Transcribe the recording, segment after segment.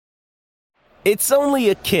It's only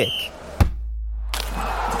a kick,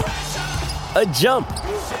 a jump,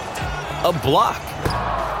 a block.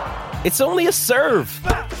 It's only a serve.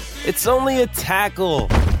 It's only a tackle,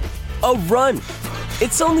 a run.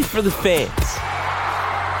 It's only for the fans.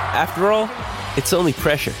 After all, it's only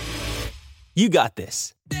pressure. You got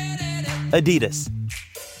this. Adidas.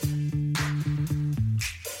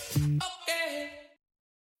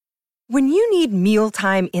 When you need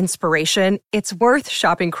mealtime inspiration, it's worth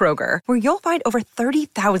shopping Kroger, where you'll find over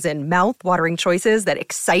 30,000 mouth-watering choices that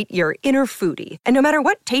excite your inner foodie. And no matter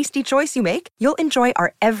what tasty choice you make, you'll enjoy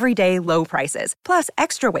our everyday low prices, plus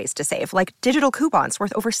extra ways to save, like digital coupons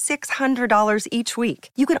worth over $600 each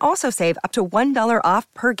week. You can also save up to $1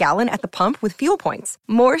 off per gallon at the pump with fuel points.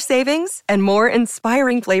 More savings and more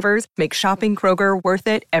inspiring flavors make shopping Kroger worth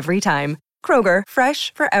it every time. Kroger,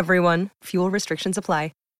 fresh for everyone. Fuel restrictions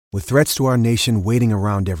apply. With threats to our nation waiting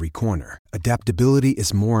around every corner, adaptability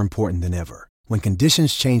is more important than ever. When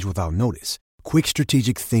conditions change without notice, quick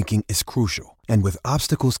strategic thinking is crucial. And with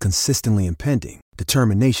obstacles consistently impending,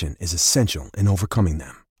 determination is essential in overcoming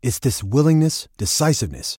them. It's this willingness,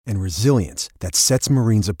 decisiveness, and resilience that sets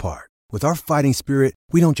Marines apart. With our fighting spirit,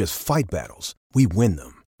 we don't just fight battles, we win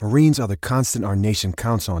them. Marines are the constant our nation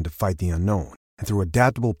counts on to fight the unknown. And through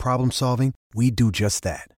adaptable problem solving, we do just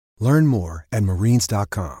that. Learn more at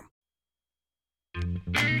marines.com.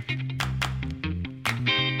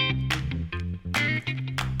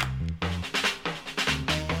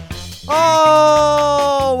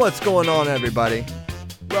 Oh, what's going on, everybody?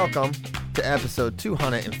 Welcome to episode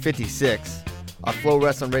 256 of Flow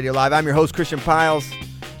Wrestling Radio Live. I'm your host, Christian Piles,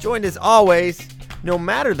 joined as always, no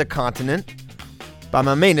matter the continent, by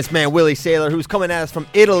my mainest man, Willie Saylor, who's coming at us from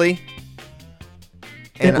Italy.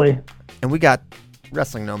 And we got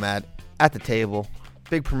Wrestling Nomad at the table.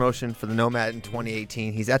 Big promotion for the Nomad in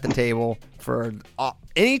 2018. He's at the table for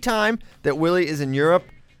any time that Willie is in Europe.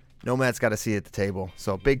 Nomad's got a seat at the table.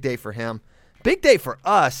 So big day for him. Big day for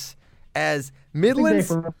us as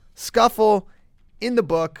Midlands scuffle in the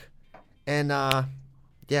book. And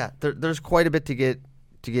there's quite a bit to get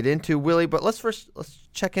into, Willie. But let's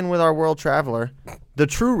check in with our world traveler, the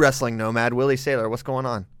true Wrestling Nomad, Willie Saylor. What's going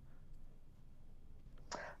on?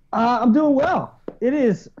 I'm doing well. It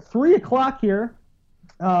is 3 o'clock here.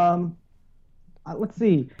 Let's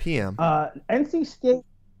see. PM. NC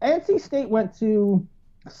State went to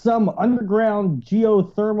some underground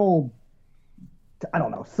geothermal,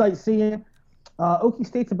 sightseeing. Okie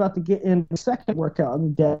State's about to get in the second workout of the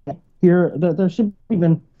day here. There should be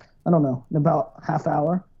in about half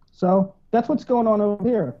hour. So that's what's going on over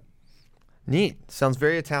here. Neat. Sounds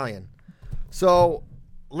very Italian. So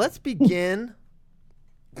let's begin.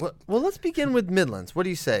 Let's begin with Midlands. What do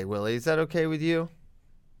you say, Willie? Is that okay with you?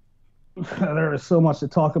 There is so much to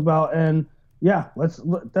talk about, and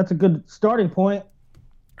that's a good starting point.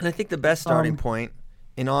 And I think the best starting point,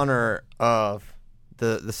 in honor of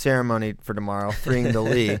the ceremony for tomorrow, freeing the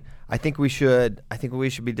Lee, I think we should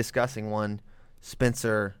be discussing one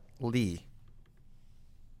Spencer Lee.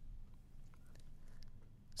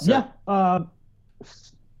 So, go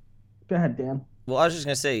ahead, Dan. Well, I was just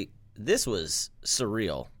gonna say this was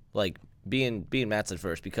surreal, like being Matson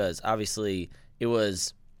first, because obviously it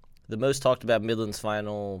was the most talked about Midlands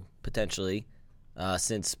final potentially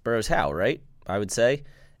since Burroughs Howe, right? I would say.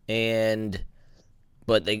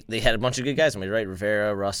 But they had a bunch of good guys, right?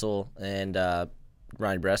 Rivera, Russell, and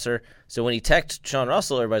Ronnie Bresser. So when he teched Sean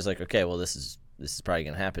Russell, everybody's like, okay, well, this is probably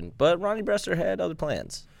going to happen. But Ronnie Bresser had other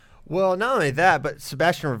plans. Well, not only that, but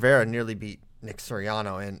Sebastian Rivera nearly beat Nick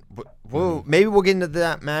Soriano. And maybe we'll get into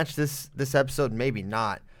that match this episode, maybe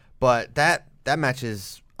not. But that match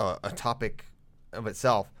is a topic of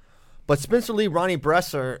itself. But Spencer Lee, Ronnie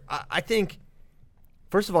Bresser, I think,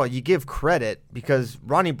 first of all, you give credit because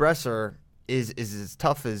Ronnie Bresser is as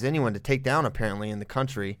tough as anyone to take down, apparently, in the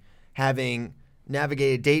country, having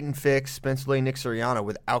navigated Dayton Fix, Spencer Lee, Nick Soriano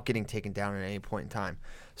without getting taken down at any point in time.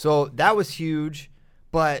 So that was huge.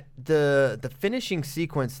 But the finishing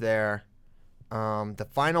sequence there, the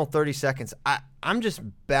final 30 seconds, I'm just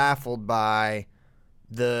baffled by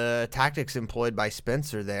the tactics employed by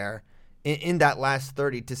Spencer there in that last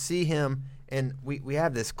 30 to see him. And we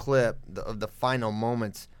have this clip of the final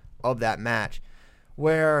moments of that match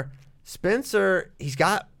where Spencer, he's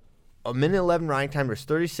got a minute 11 riding time. There's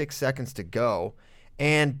 36 seconds to go.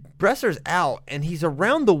 And Bresser's out, and he's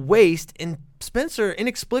around the waist, and Spencer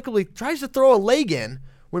inexplicably tries to throw a leg in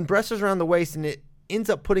when Bresser's around the waist, and it ends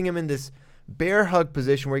up putting him in this bear hug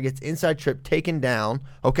position where he gets inside trip taken down.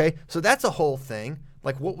 Okay, so that's a whole thing.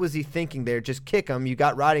 Like, what was he thinking there? Just kick him. You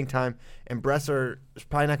got riding time, and Bresser is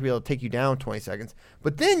probably not going to be able to take you down 20 seconds.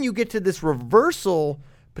 But then you get to this reversal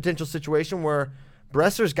potential situation where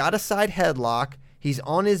Bresser's got a side headlock. He's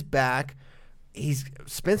on his back.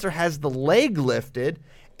 Spencer has the leg lifted,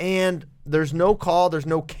 and there's no call, there's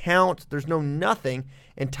no count, there's no nothing,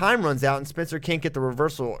 and time runs out, and Spencer can't get the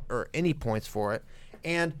reversal or any points for it.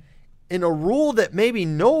 And in a rule that maybe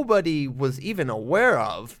nobody was even aware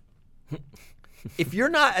of, if you're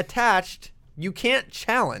not attached, you can't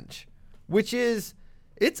challenge, which is,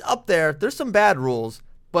 it's up there. There's some bad rules,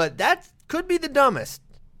 but that could be the dumbest.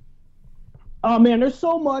 Oh man, there's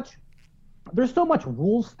so much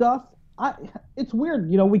rule stuff. It's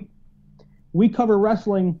weird, we cover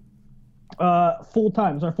wrestling full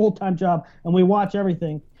time. It's our full-time job, and we watch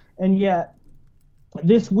everything. And yet,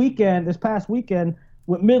 this past weekend,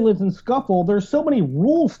 with Midlands and Scuffle, there's so many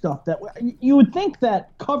rule stuff that you would think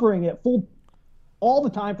that covering it all the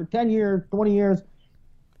time for 10 years, 20 years,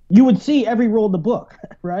 you would see every rule in the book,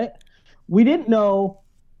 right? We didn't know.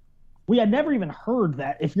 We had never even heard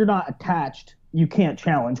that if you're not attached, you can't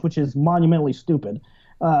challenge, which is monumentally stupid.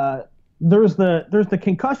 There's the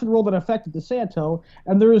concussion rule that affected DeSanto,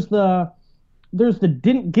 and there's the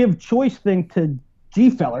didn't give choice thing to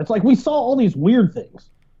G-Feller. It's like we saw all these weird things.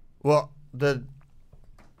 Well, the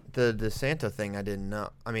DeSanto thing I didn't know.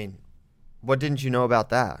 I mean, what didn't you know about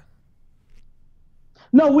that?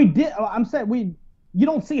 No, we did. I'm saying you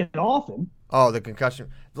don't see it often. Oh, the concussion.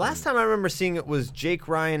 Last time I remember seeing it was Jake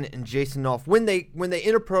Ryan and Jason Nolf when they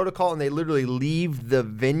enter protocol and they literally leave the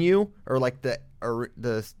venue or like the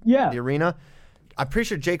arena. I'm pretty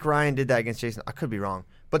sure Jake Ryan did that against Jason. I could be wrong,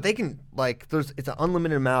 but they can it's an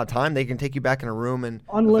unlimited amount of time. They can take you back in a room and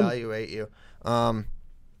evaluate you. At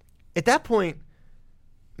that point,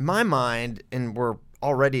 my mind, and we're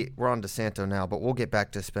on DeSanto now, but we'll get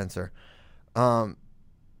back to Spencer.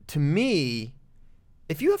 To me,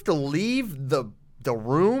 if you have to leave the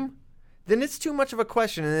room, then it's too much of a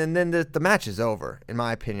question, and then the match is over, in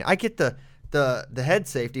my opinion. I get the head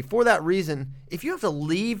safety. For that reason, if you have to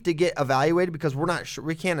leave to get evaluated because we're not sure,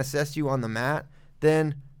 we can't assess you on the mat,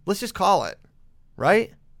 then let's just call it,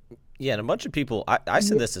 right? Yeah, and a bunch of people, I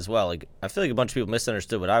said this as well. Like, I feel like a bunch of people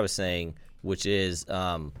misunderstood what I was saying, which is,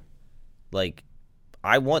 like,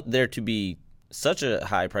 I want there to be such a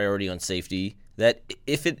high priority on safety that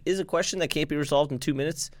if it is a question that can't be resolved in 2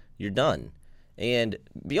 minutes, you're done. And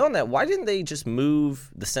beyond that, why didn't they just move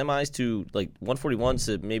the semis to like 141s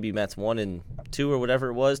to maybe mats 1 and 2 or whatever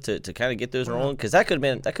it was to kind of get those rolling? Because that could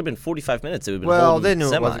have been 45 minutes. It would have been holding they knew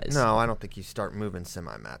semis. It wasn't. No, I don't think you start moving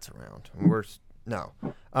semi mats around. No.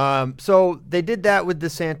 So they did that with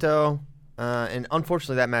DeSanto, and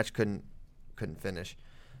unfortunately that match couldn't finish.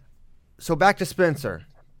 So back to Spencer.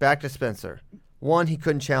 One, he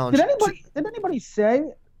couldn't challenge. Did anybody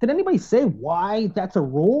say why that's a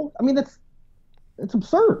rule? I mean, it's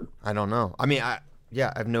absurd. I don't know. I mean, I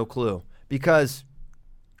have no clue. Because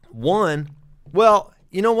one, well,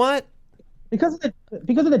 you know what? Because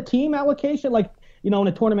of the team allocation, like, in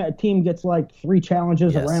a tournament, a team gets like 3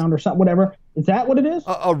 challenges a round or something, whatever. Is that what it is?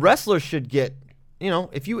 A wrestler should get,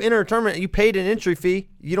 if you enter a tournament, you paid an entry fee,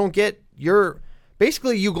 you don't get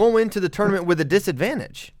basically you go into the tournament with a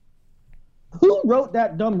disadvantage. Who wrote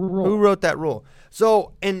that dumb rule?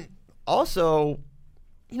 So, and also,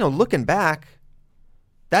 looking back,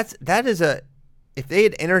 if they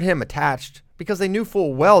had entered him attached, because they knew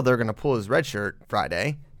full well they're going to pull his red shirt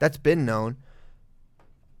Friday, that's been known.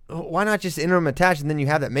 Why not just enter him attached and then you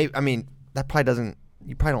have that? Maybe, I mean, you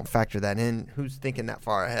probably don't factor that in. Who's thinking that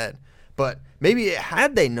far ahead? But maybe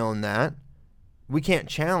had they known that we can't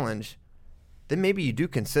challenge, then maybe you do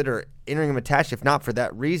consider entering him attached, if not for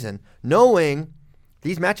that reason, knowing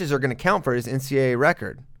these matches are going to count for his NCAA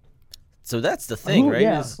record. So that's the thing, right?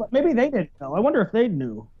 Yeah, but maybe they didn't know. I wonder if they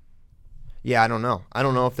knew. Yeah, I don't know. I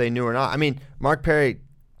don't know if they knew or not. I mean, Mark Perry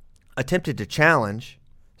attempted to challenge,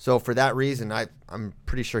 so for that reason, I'm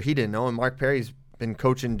pretty sure he didn't know. And Mark Perry's been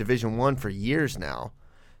coaching Division I for years now,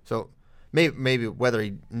 so maybe whether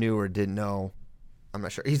he knew or didn't know, I'm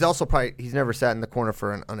not sure. He's also he's never sat in the corner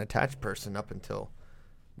for an unattached person up until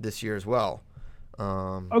this year as well.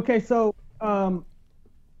 Okay, so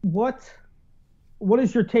what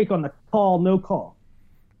is your take on the call, no call?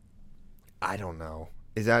 I don't know.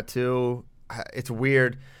 Is that too? It's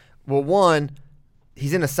weird. Well, one,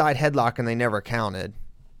 he's in a side headlock and they never counted,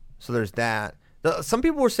 so there's that. Some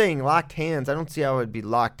people were saying locked hands. I don't see how it would be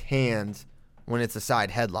locked hands when it's a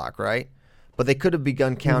side headlock, right? But they could have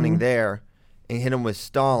begun counting there and hit him with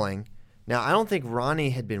stalling. Now, I don't think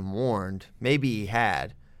Ronnie had been warned. Maybe he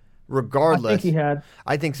had. Regardless, I think he had.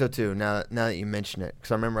 I think so too. Now that you mention it,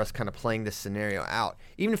 because I remember us kind of playing this scenario out.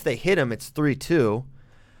 Even if they hit him, it's 3-2.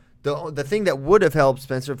 The thing that would have helped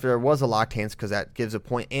Spencer if there was a locked hands, because that gives a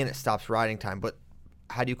point and it stops riding time. But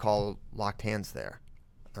how do you call locked hands there?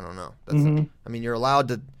 I don't know. I mean, you're allowed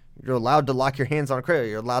to lock your hands on a cradle.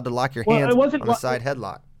 You're allowed to lock your hands on a side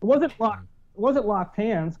headlock. It wasn't locked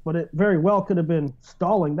hands, but it very well could have been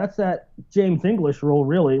stalling. That's that James English rule,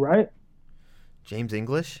 really, right? James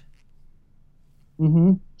English?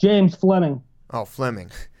 Mm-hmm. James Fleming. Oh,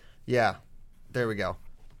 Fleming. Yeah, there we go.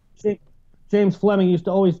 James Fleming used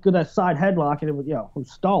to always do that side headlock, and it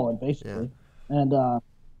was stalling, basically. Yeah. And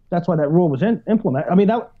that's why that rule was implemented. I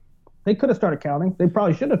mean, they could have started counting. They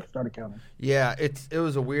probably should have started counting. Yeah, it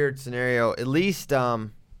was a weird scenario. At least, I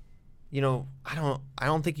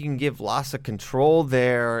don't think you can give loss of control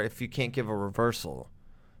there if you can't give a reversal.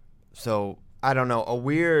 So I don't know, a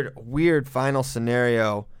weird final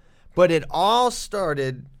scenario. But it all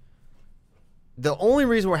started. The only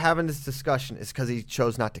reason we're having this discussion is because he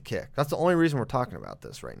chose not to kick. That's the only reason we're talking about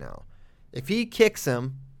this right now. If he kicks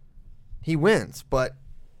him, he wins. But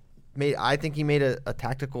I think he made a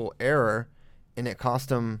tactical error, and it cost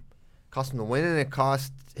him the win, and it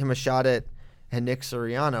cost him a shot at Nick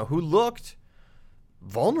Suriano, who looked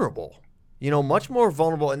vulnerable. Much more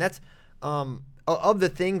vulnerable. And that's of the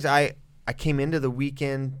things I came into the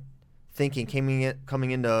weekend thinking,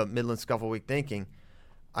 coming into Midland Scuffle Week thinking,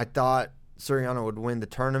 I thought Suriano would win the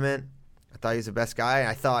tournament. I thought he was the best guy.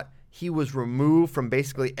 I thought he was removed from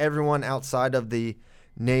basically everyone outside of the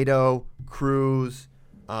NATO, Cruz,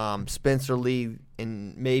 Spencer Lee,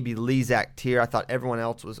 and maybe Lezak tier. I thought everyone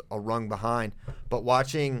else was a rung behind. But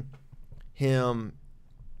watching him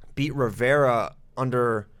beat Rivera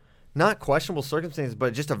under not questionable circumstances,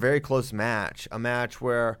 but just a very close match. A match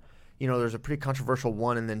where, there's a pretty controversial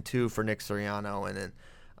 1 and then 2 for Nick Suriano. And then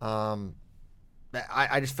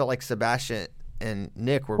I just felt like Sebastian and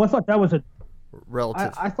Nick were. Well, I thought that was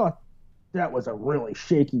relative. I thought that was a really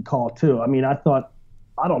shaky call too. I mean, I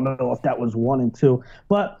don't know if that was 1 and 2,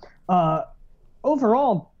 but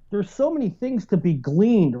overall, there's so many things to be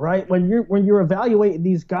gleaned, right? When you're evaluating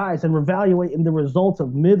these guys and evaluating the results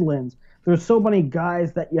of Midlands, there's so many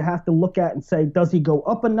guys that you have to look at and say, does he go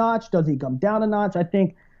up a notch? Does he come down a notch? I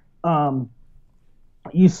think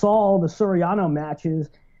you saw the Suriano matches,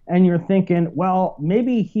 and you're thinking, well,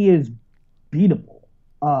 maybe he is beatable.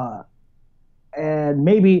 And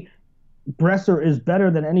maybe Bresser is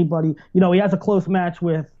better than anybody. He has a close match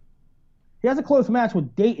with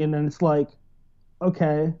Dayton, and it's like,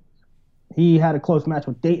 okay, he had a close match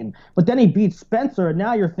with Dayton. But then he beats Spencer, and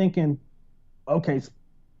now you're thinking, okay,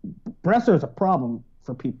 Bresser is a problem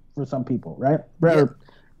for some people, right?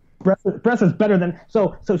 Bresser's better than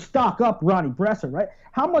so stock up Ronnie Bresser, right?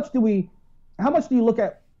 How much do you look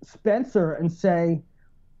at Spencer and say,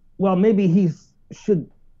 well, maybe he should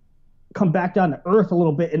come back down to earth a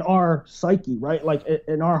little bit in our psyche, right? Like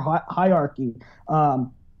in our hierarchy.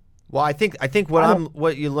 Well, I think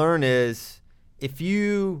what you learn is if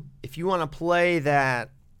you want to play that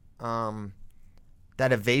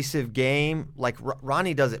evasive game, like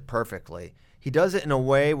Ronnie does it perfectly. He does it in a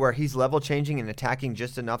way where he's level changing and attacking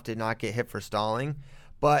just enough to not get hit for stalling.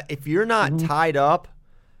 But if you're not tied up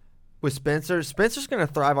with Spencer's going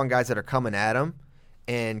to thrive on guys that are coming at him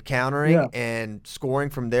and countering and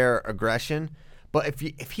scoring from their aggression. But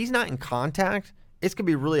if he's not in contact, it's going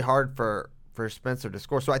to be really hard for Spencer to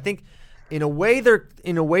score. So I think in a way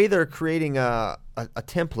they're creating a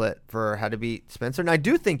template for how to beat Spencer. And I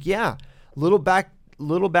do think, little back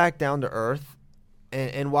down to earth.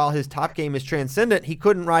 And while his top game is transcendent, he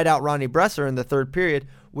couldn't ride out Ronnie Bresser in the third period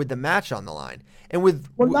with the match on the line. And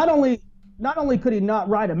not only could he not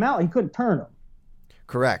ride him out, he couldn't turn him.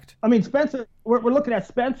 Correct. I mean, Spencer. We're looking at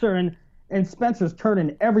Spencer, and Spencer's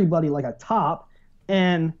turning everybody like a top,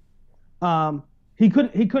 and he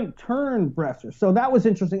couldn't turn Bresser. So that was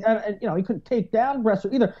interesting. And he couldn't take down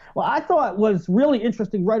Bresser either. Well, I thought was really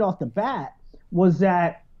interesting right off the bat was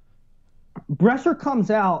that Bresser comes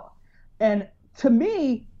out, and to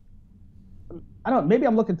me, I don't know, maybe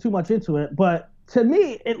I'm looking too much into it, but to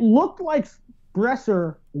me, it looked like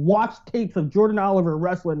Bresser watched tapes of Jordan Oliver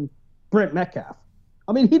wrestling Brent Metcalf.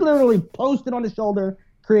 I mean, he literally posted on the shoulder,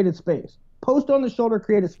 created space. Posted on the shoulder,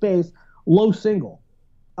 created space, low single.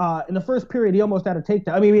 In the first period, he almost had a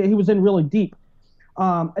takedown. I mean, he was in really deep.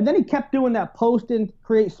 And then he kept doing that post and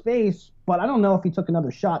create space, but I don't know if he took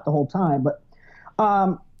another shot the whole time. But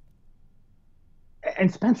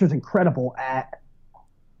and Spencer's incredible at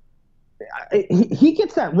he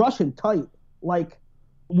gets that Russian tight like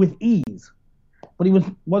with ease, but he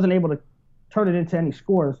wasn't able to turn it into any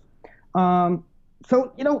scores.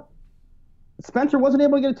 So Spencer wasn't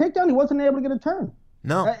able to get a takedown. He wasn't able to get a turn.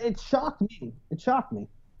 No, it shocked me.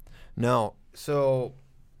 No, so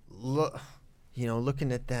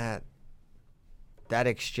looking at that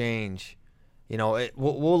exchange,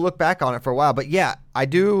 We'll look back on it for a while. But yeah, I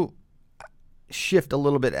do shift a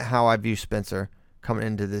little bit at how I view Spencer coming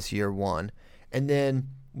into this year one. And then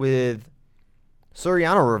with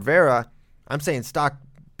Soriano Rivera, I'm saying stock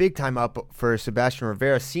big time up for Sebastian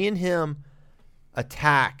Rivera. Seeing him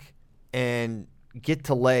attack and get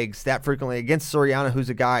to legs that frequently against Soriano, who's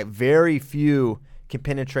a guy very few can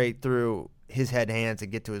penetrate through his head, hands,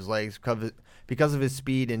 and get to his legs because of his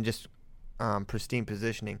speed and just pristine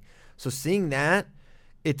positioning. So seeing that,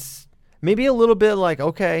 it's maybe a little bit like,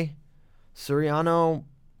 okay, Soriano,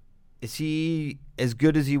 is he as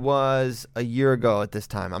good as he was a year ago at this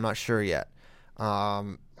time? I'm not sure yet.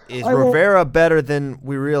 Is Rivera better than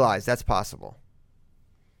we realize? That's possible.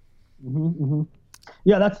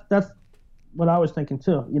 Yeah, that's what I was thinking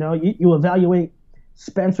too. You evaluate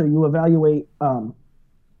Spencer, you evaluate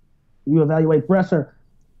Bresser,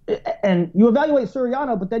 and you evaluate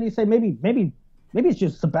Soriano, but then you say maybe it's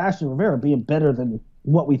just Sebastian Rivera being better than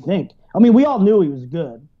what we think. I mean, we all knew he was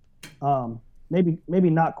good. Maybe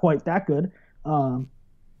not quite that good.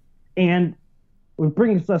 And what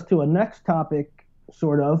brings us to a next topic,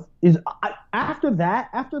 sort of, is after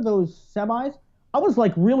those semis, I was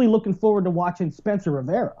like really looking forward to watching Spencer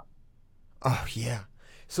Rivera. Oh, yeah.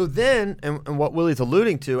 So then, and what Willie's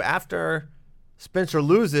alluding to, after Spencer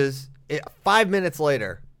loses, 5 minutes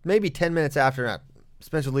later, maybe 10 minutes after that,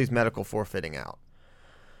 Spencer leaves medical forfeiting out.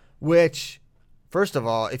 Which, first of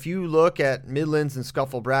all, if you look at Midlands and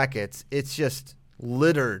Scuffle brackets, it's just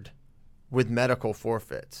littered with medical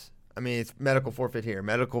forfeits. I mean, it's medical forfeit here,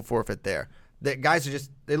 medical forfeit there. The guys are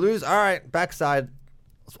just, they lose, all right, backside,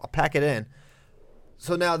 I'll pack it in.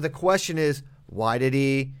 So now the question is, why did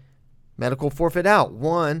he medical forfeit out?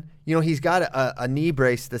 One, he's got a knee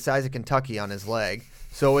brace the size of Kentucky on his leg.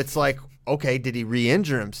 So it's like, okay, did he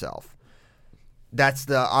re-injure himself? That's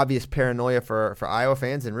the obvious paranoia for Iowa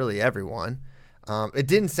fans and really everyone. It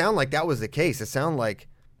didn't sound like that was the case. It sounded like,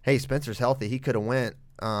 hey, Spencer's healthy. He could have went.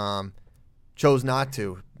 Chose not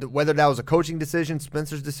to. Whether that was a coaching decision,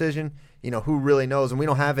 Spencer's decision, who really knows? And we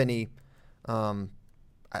don't have any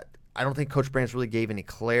I don't think Coach Branch really gave any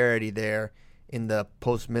clarity there in the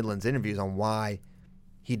post-Midlands interviews on why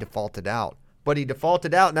he defaulted out. But he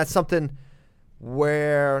defaulted out, and that's something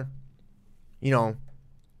where,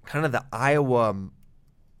 kind of the Iowa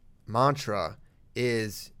mantra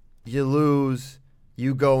is you lose,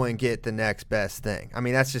 you go and get the next best thing. I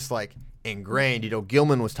mean, that's just like ingrained.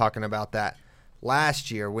 Gilman was talking about that last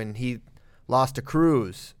year when he lost to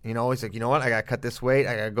Cruz. He's like, you know what, I got to cut this weight.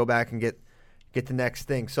 I got to go back and get the next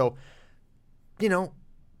thing. So,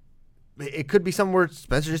 it could be somewhere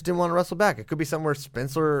Spencer just didn't want to wrestle back. It could be somewhere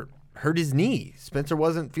Spencer hurt his knee. Spencer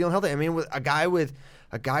wasn't feeling healthy. I mean, with a guy with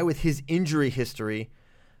his injury history,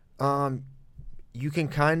 you can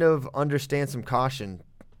kind of understand some caution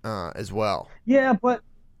as well. Yeah, but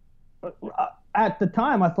at the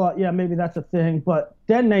time I thought, yeah, maybe that's a thing. But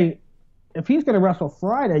then if he's going to wrestle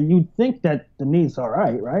Friday, you'd think that the knee's all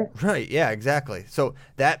right, right? Right. Yeah. Exactly. So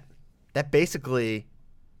that basically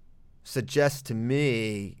suggests to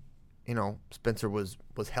me, Spencer was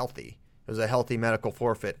healthy. It was a healthy medical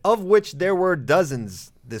forfeit, of which there were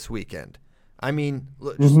dozens this weekend. I mean,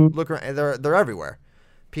 just look around. They're everywhere.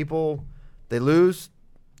 People, they lose,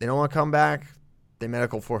 they don't want to come back, they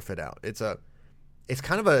medical forfeit out. It's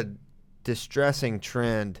kind of a distressing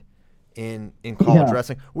trend in college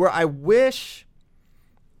wrestling, where I wish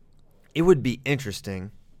it would be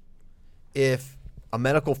interesting if a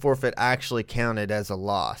medical forfeit actually counted as a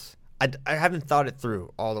loss. I haven't thought it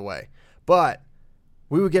through all the way, but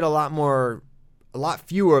we would get a lot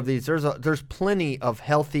fewer of these. There's plenty of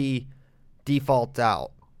healthy defaults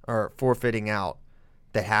out or forfeiting out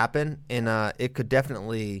that happen, and it could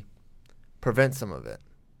definitely prevent some of it.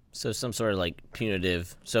 So some sort of like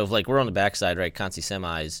punitive. So if we're on the backside, right? Conci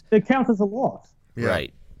semis. It counts as a loss. Yeah.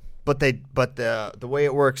 Right. But the way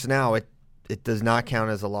it works now, it does not count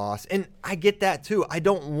as a loss, and I get that too. I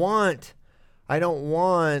don't want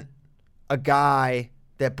a guy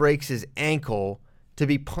that breaks his ankle to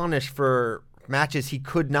be punished for matches he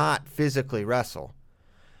could not physically wrestle.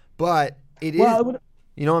 But you know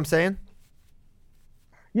what I'm saying?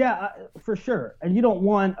 Yeah, for sure. And you don't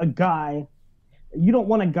want a guy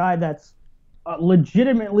that's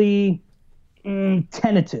legitimately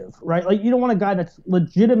tentative, right? Like, you don't want a guy that's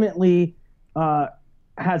legitimately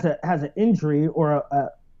has an injury or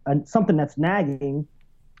something that's nagging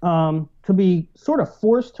to be sort of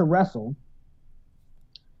forced to wrestle.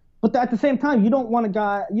 But at the same time, you don't want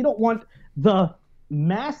the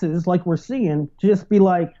masses, like we're seeing, to just be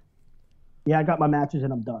like, yeah, I got my matches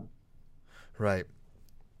and I'm done. Right.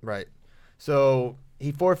 So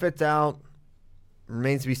he forfeits out.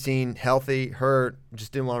 remains to be seen. Healthy, hurt,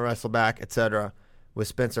 just didn't want to wrestle back, etc. with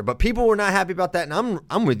Spencer. But people were not happy about that, and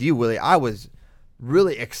I'm with you, Willie. I was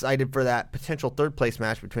really excited for that potential third-place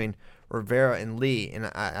match between Rivera and Lee, and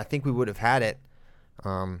I think we would have had it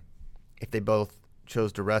if they both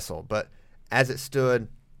chose to wrestle. But as it stood,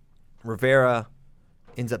 Rivera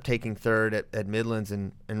ends up taking third at Midlands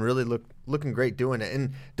and really looking great doing it.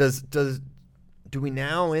 And do we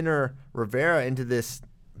now enter Rivera into this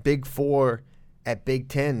Big Four at Big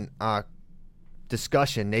Ten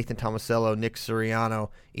discussion? Nathan Tomasello, Nick Suriano,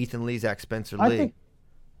 Ethan Lee, Zach Spencer Lee.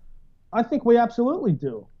 I think we absolutely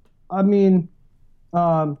do. I mean,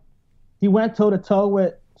 he went toe-to-toe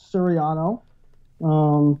with Suriano.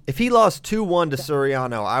 If he lost 2-1 to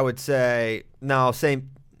Suriano, I would say no.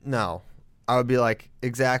 I would be like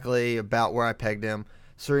exactly about where I pegged him.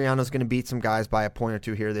 Suriano's going to beat some guys by a point or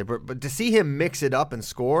two here or there, but to see him mix it up and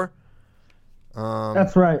score,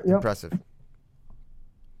 that's right. Yep. Impressive.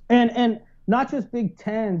 And not just Big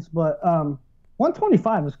Tens, but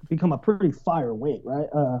 125 has become a pretty fire weight, right?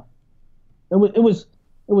 It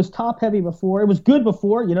was top heavy before. It was good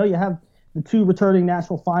before. You know, you have the 2 returning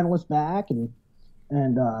national finalists back, and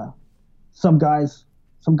some guys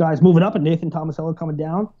moving up, and Nathan Tomasello coming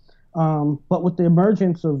down. But with the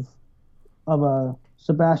emergence of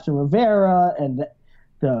Sebastian Rivera and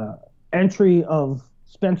the entry of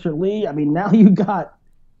Spencer Lee, I mean, now you got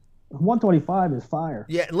 125 is fire.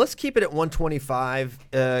 Yeah, and let's keep it at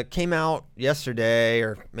 125. Came out yesterday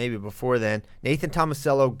or maybe before then. Nathan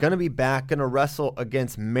Tomasello going to be back, going to wrestle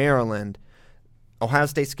against Maryland. Ohio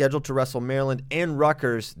State scheduled to wrestle Maryland and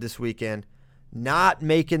Rutgers this weekend. Not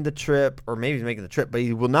making the trip, or maybe he's making the trip, but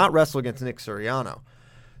he will not wrestle against Nick Suriano.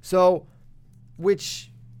 So,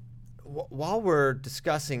 while we're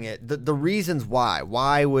discussing it, the reasons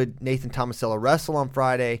why would Nathan Tomasello wrestle on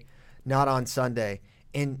Friday, not on Sunday?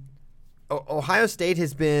 And Ohio State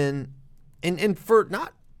has been, and for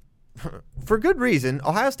good reason,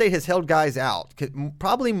 Ohio State has held guys out,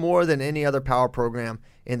 probably more than any other power program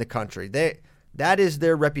in the country. That is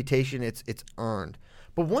their reputation. It's earned.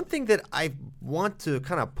 But one thing that I want to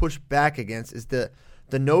kind of push back against is the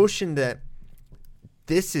notion that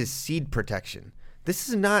this is seed protection. This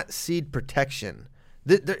is not seed protection.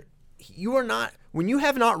 You are not, when you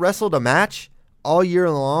have not wrestled a match all year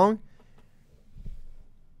long,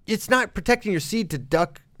 it's not protecting your seed to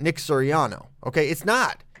duck Nick Suriano. Okay, it's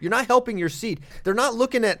not. You're not helping your seed. They're not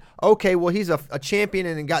looking at, okay, well, he's a champion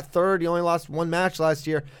and got third. He only lost 1 match last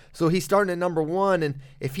year, so he's starting at number 1. And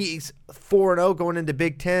if he's 4-0 going into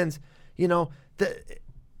Big Tens, you know,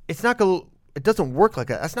 it's not going. It doesn't work like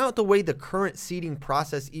that. That's not the way the current seeding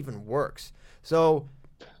process even works. So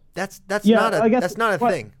that's not a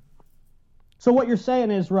thing. So what you're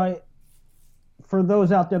saying is, right, for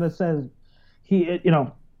those out there that says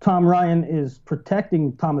Tom Ryan is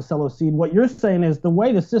protecting Tomasello's seed, what you're saying is the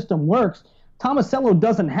way the system works, Tomasello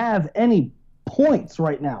doesn't have any points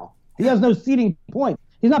right now. He has no seeding points.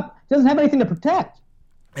 He doesn't have anything to protect.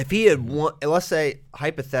 If he had won, let's say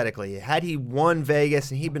hypothetically, had he won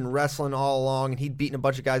Vegas and he'd been wrestling all along and he'd beaten a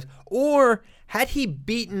bunch of guys, or had he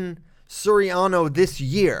beaten Suriano this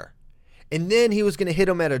year and then he was going to hit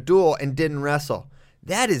him at a duel and didn't wrestle,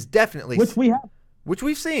 that is definitely which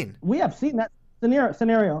we've seen. We have seen that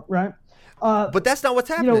scenario, right? But that's not what's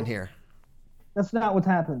happening here. That's not what's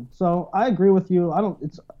happened. So I agree with you. I don't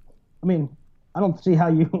see how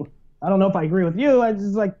you. I don't know if I agree with you. It's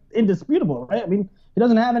just like indisputable, right? I mean, he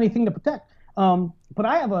doesn't have anything to protect. But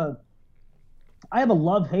I have a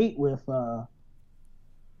love-hate with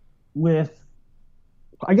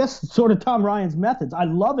I guess sort of Tom Ryan's methods. I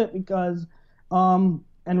love it because and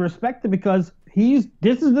respect it because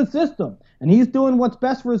this is the system and he's doing what's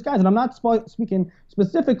best for his guys. And I'm not speaking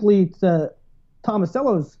specifically to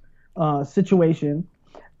Tomasello's situation,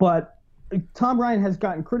 but Tom Ryan has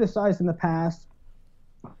gotten criticized in the past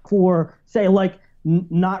for, say, like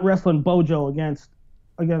not wrestling Bojo against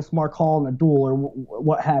Mark Hall in a duel or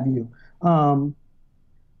what have you.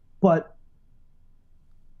 But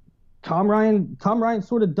Tom Ryan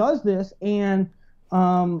sort of does this, and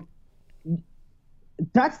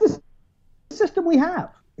that's the system we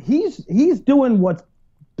have. He's doing what's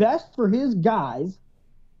best for his guys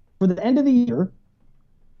for the end of the year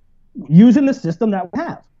using the system that we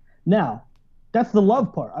have. Now, that's the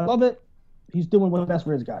love part. I love it. He's doing what's best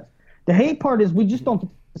for his guys. The hate part is we just don't get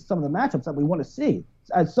some of the matchups that we want to see,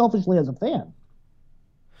 as selfishly as a fan.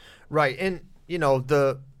 Right, and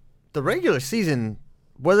the regular season,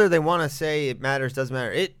 whether they want to say it matters, doesn't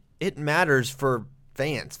matter. It matters for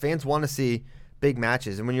fans. Fans want to see big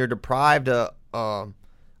matches, and when you're deprived a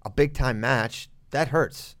big time match, that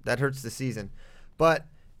hurts. That hurts the season. But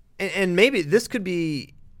and maybe this could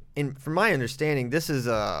be, from my understanding, this is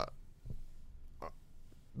the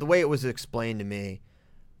way it was explained to me.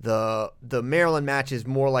 The Maryland match is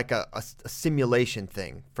more like a simulation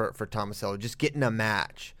thing for Tomasello, just getting a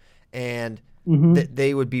match, and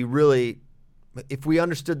they would be really. If we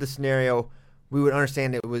understood the scenario, we would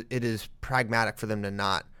understand it is pragmatic for them to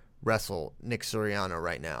not wrestle Nick Suriano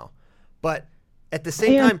right now. But at the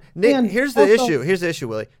same time, here's the issue,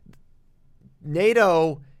 Willie.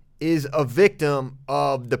 Nato is a victim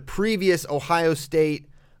of the previous Ohio State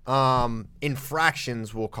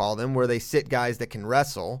infractions, we'll call them, where they sit guys that can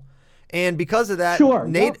wrestle. And because of that,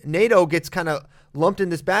 Nato gets kind of lumped in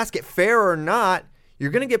this basket. Fair or not,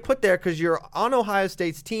 you're going to get put there because you're on Ohio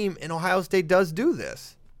State's team, and Ohio State does do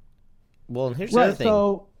this. Well, and here's the other thing.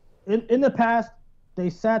 So in the past, they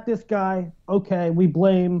sat this guy, okay, we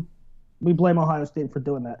blame Ohio State for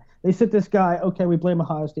doing that. They sit this guy, okay, we blame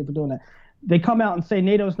Ohio State for doing that. They come out and say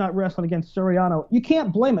Nato's not wrestling against Suriano. You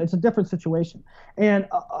can't blame it. It's a different situation. And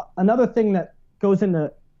another thing that goes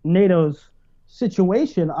into Nato's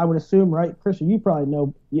situation, I would assume, right, Christian, you probably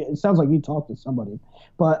know. It sounds like you talked to somebody.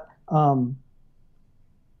 But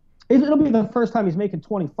it'll be the first time he's making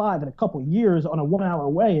 25 in a couple years on a 1-hour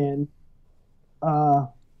weigh-in.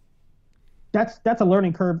 That's a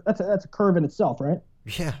learning curve. That's a curve in itself, right?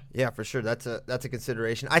 Yeah, for sure. That's a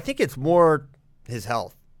consideration. I think it's more his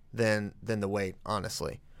health than the weight,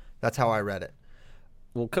 honestly. That's how I read it.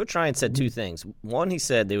 Well, Coach Ryan said two things. One, he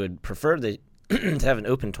said they would prefer to have an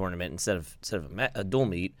open tournament instead of a dual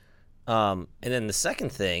meet. And then the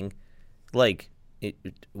second thing,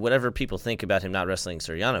 whatever people think about him not wrestling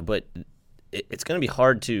Suriano, but it's going to be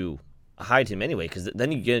hard to hide him anyway, because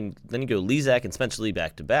then you go Lezak and Spencer Lee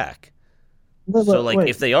back to back.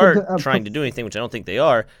 If they are trying to do anything, which I don't think they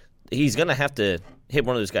are, he's going to have to hit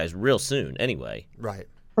one of those guys real soon anyway. Right.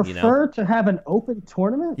 Prefer to have an open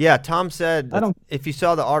tournament? Yeah, Tom said, if you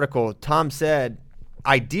saw the article, Tom said,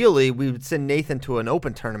 ideally we would send Nathan to an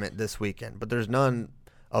open tournament this weekend, but there's none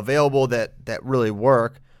available that really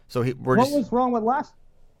work. So what was wrong with last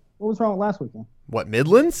weekend? What,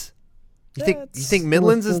 Midlands? You think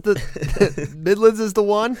Midlands is the Midlands is the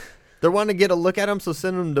one? They're wanting to get a look at him, so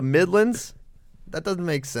send him to Midlands? That doesn't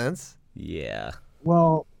make sense. Yeah.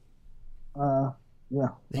 Well, yeah.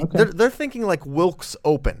 Okay. They're thinking like Wilkes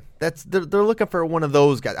Open. They're looking for one of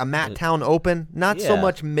those guys. A Matt Town Open, not so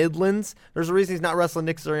much Midlands. There's a reason he's not wrestling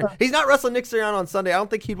Nick Suriano. He's not wrestling Nick Suriano on Sunday. I don't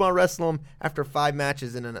think he'd want to wrestle him after 5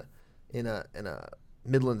 matches in a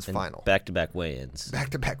Midlands final. Back-to-back weigh-ins.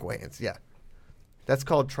 Back-to-back weigh-ins. Yeah, that's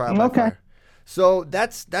called trial by fire. So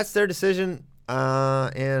that's their decision,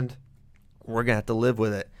 and we're gonna have to live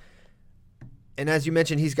with it. And as you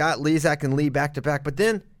mentioned, he's got Lezak and Lee back-to-back, but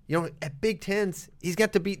then, at Big Tens, he's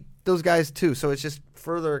got to beat those guys too. So it's just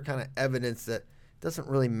further kind of evidence that it doesn't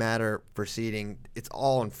really matter for seeding. It's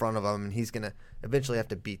all in front of him, and he's going to eventually have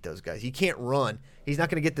to beat those guys. He can't run. He's not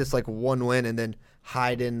going to get this one win and then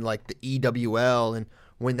hide in the EWL and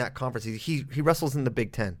win that conference. He wrestles in the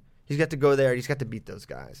Big Ten. He's got to go there. He's got to beat those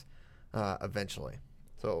guys eventually.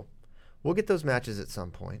 So we'll get those matches at some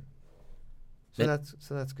point. So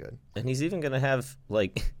that's good. And he's even going to have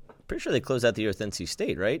pretty sure they close out the year with NC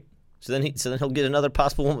State, right? So then he'll get another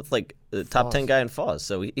possible one with the top 10 guy in Foz.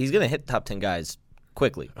 So he's going to hit top 10 guys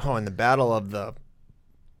quickly. Oh, in the battle of the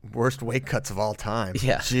worst weight cuts of all time.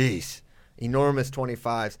 Yeah. Jeez. Enormous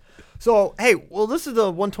 25s. So, hey, this is the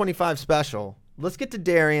 125 special. Let's get to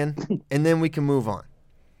Darian, and then we can move on.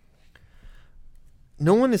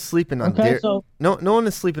 No one is sleeping on no one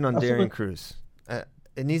is sleeping on Darian Cruz.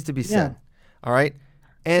 It needs to be said. Yeah. All right?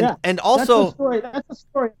 And also that's the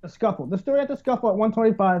story at the scuffle. The story at the scuffle at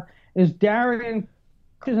 125 is Darian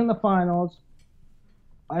is in the finals,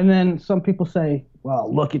 and then some people say,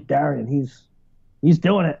 "Well, look at Darian. He's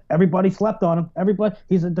doing it. Everybody slept on him.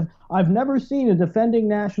 I've never seen a defending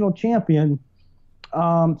national champion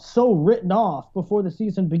so written off before the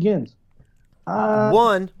season begins."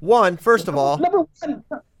 First of all, number one,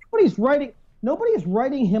 nobody is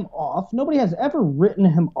writing him off. Nobody has ever written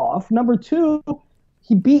him off. Number two,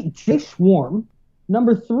 he beat Jay Schwarm.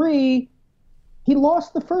 Number three, he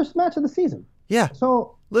lost the first match of the season. Yeah.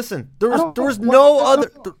 So listen, there was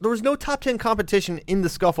no top 10 competition in the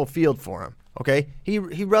scuffle field for him. Okay, he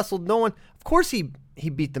wrestled no one. Of course he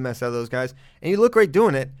beat the mess out of those guys, and he looked great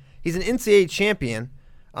doing it. He's an NCAA champion,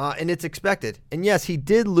 and it's expected. And yes, he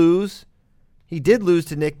did lose. He did lose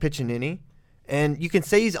to Nick Piccinini, and you can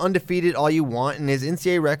say he's undefeated all you want, and his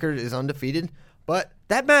NCAA record is undefeated. But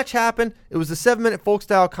that match happened. It was a 7-minute folk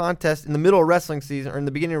style contest in the middle of wrestling season, or in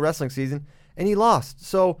the beginning of wrestling season, and he lost.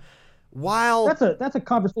 So while that's a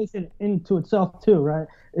conversation into itself too, right?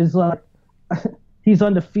 Is he's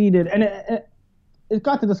undefeated, and it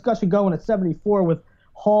got the discussion going at 74 with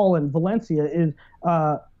Hall and Valencia.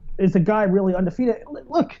 Is the guy really undefeated?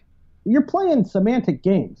 Look, you're playing semantic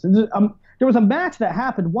games. There was a match that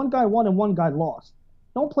happened. One guy won and one guy lost.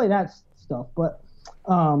 Don't play that stuff. But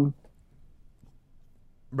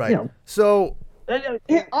right. You know, So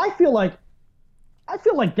I feel like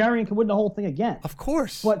Darian can win the whole thing again. of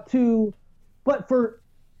course. But for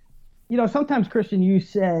sometimes, Christian, you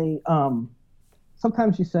say well,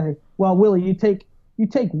 Willie, you take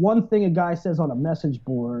one thing a guy says on a message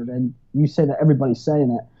board and you say that everybody's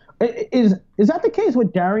saying it. Is that the case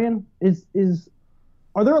with Darian?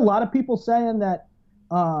 Are there a lot of people saying that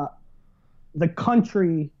the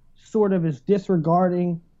country sort of is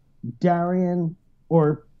disregarding Darian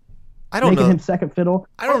or I don't making know. him second fiddle?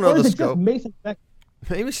 I don't know or is the it scope. Just Mason Beck?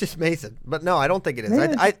 Maybe it's just Mason, but no, I don't think it is.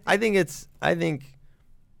 I think it's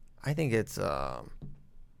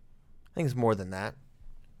more than that.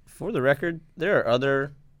 For the record, there are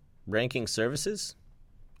other ranking services.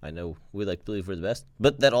 I know we like to believe we're the best,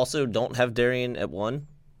 but that also don't have Darian at 1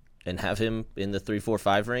 and have him in the 3, 4,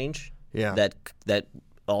 5 range. Yeah. That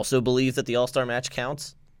also believe that the All-Star match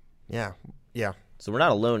counts. Yeah. Yeah. So we're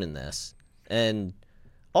not alone in this. And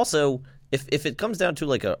also, if it comes down to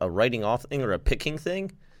like a writing off thing or a picking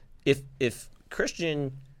thing, if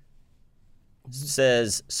Christian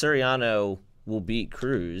says Suriano will beat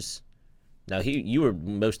Cruz, now you were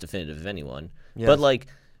most definitive of anyone, Yes. but like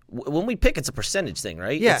when we pick, it's a percentage thing,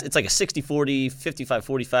 right? Yeah. It's like a 60-40,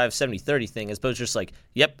 55-45, 70-30 thing, as opposed to just like,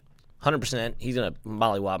 yep, 100%, he's going to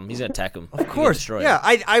mollywop him, he's going to attack him. Of course. Yeah.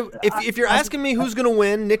 If you're asking me who's going to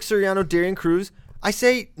win, Nick Suriano, Darian Cruz, I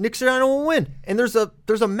say Nick Suriano will win. And there's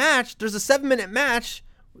a match, there's a 7-minute match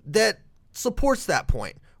that supports that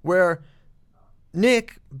point where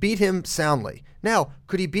Nick beat him soundly. Now,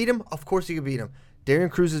 could he beat him? Of course he could beat him. Darian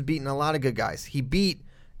Cruz has beaten a lot of good guys. He beat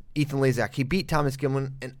Ethan Lazak. He beat Thomas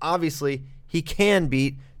Gimlin. And obviously, he can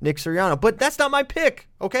beat Nick Suriano. But that's not my pick,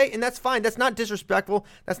 okay? And that's fine. That's not disrespectful.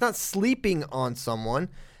 That's not sleeping on someone.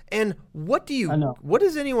 And what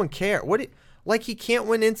does anyone care? Like he can't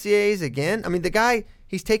win NCAAs again? I mean, the guy,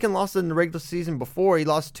 he's taken losses in the regular season before. He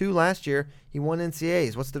lost 2 last year. He won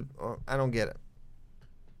NCAAs. I don't get it.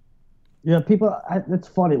 Yeah, it's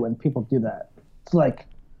funny when people do that. It's like,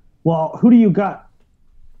 well, who do you got?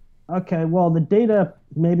 Okay, well, the data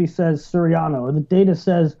maybe says Suriano, or the data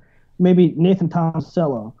says maybe Nathan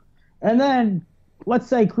Tomasello. And then let's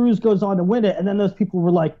say Cruz goes on to win it, and then those people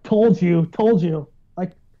were like, told you.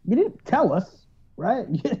 Like, you didn't tell us, right?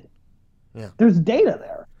 Yeah. There's data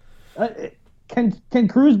there. Can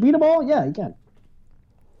Cruz beat them all? Yeah, he can.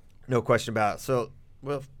 No question about it. So,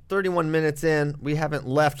 well, 31 minutes in, we haven't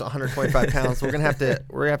left 125 pounds, so we're gonna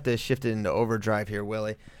have to shift it into overdrive here,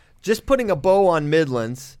 Willie. Just putting a bow on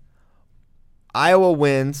Midlands. Iowa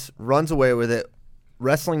wins, runs away with it.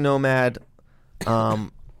 Wrestling Nomad got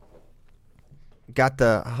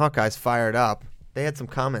the Hawkeyes fired up. They had some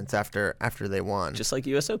comments after they won. Just like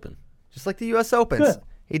the U.S. Open. Just like the U.S. Opens. Good.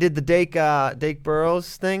 He did the Dake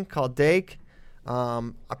Burrows thing called Dake.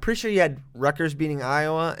 I'm pretty sure you had Rutgers beating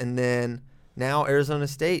Iowa, and then now Arizona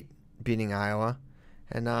State beating Iowa.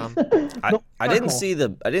 And I didn't see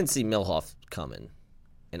Milhoff coming,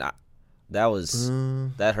 and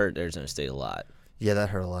that hurt Arizona State a lot. Yeah, that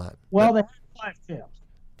hurt a lot. Well, they had 5 champs.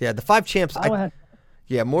 Yeah, the 5 champs.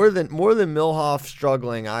 More than Milhoff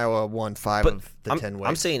struggling, Iowa won 5 of the 10 wins.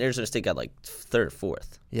 I'm saying Arizona State got like 3rd or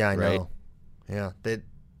 4th. Yeah, I know. Yeah,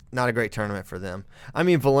 not a great tournament for them. I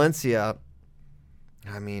mean, Valencia.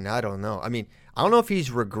 I don't know. I don't know if he's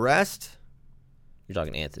regressed. You're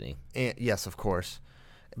talking Anthony. Yes, of course.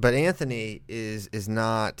 But Anthony is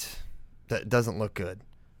not. That doesn't look good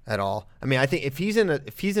at all. I mean, I think if he's in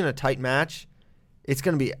a tight match, it's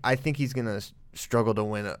going to be. I think he's going to struggle to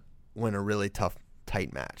win a really tough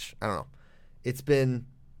tight match. I don't know. It's been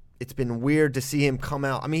weird to see him come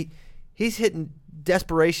out. I mean, he's hitting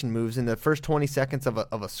desperation moves in the first 20 seconds of a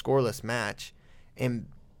scoreless match, and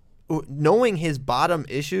knowing his bottom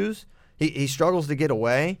issues, he struggles to get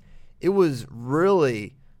away. It was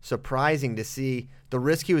really surprising to see the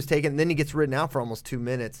risk he was taking. And then he gets ridden out for almost 2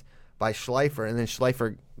 minutes by Schleifer, and then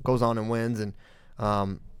Schleifer goes on and wins and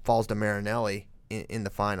falls to Marinelli in the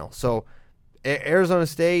final. So Arizona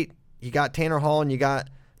State, you got Tanner Hall and you got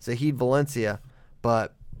Zahid Valencia,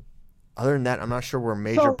 but other than that, I'm not sure where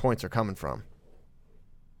major points are coming from.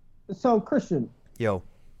 So, Christian. Yo.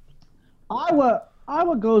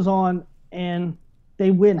 Iowa goes on and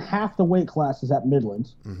they win half the weight classes at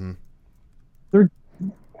Midlands. Mm-hmm.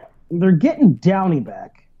 They're getting Downey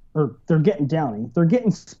back, or they're getting Downey. They're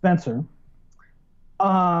getting Spencer.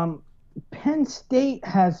 Penn State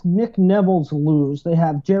has Nick Neville's lose. They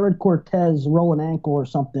have Jared Cortez roll an ankle or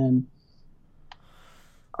something.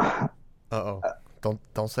 Don't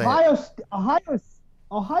say it.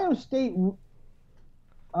 Ohio State.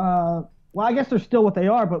 Well, I guess they're still what they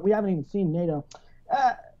are, but we haven't even seen NATO.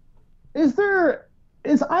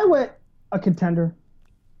 Is Iowa a contender?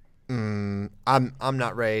 I'm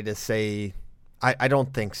not ready to say. I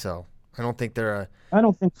don't think so. I don't think they're a. I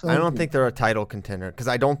don't think so. I don't think they're a title contender because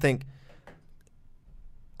I don't think.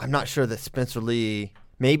 I'm not sure that Spencer Lee.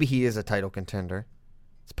 Maybe he is a title contender.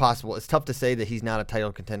 It's possible. It's tough to say that he's not a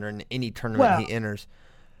title contender in any tournament he enters.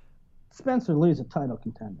 Spencer Lee's a title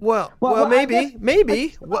contender. Well,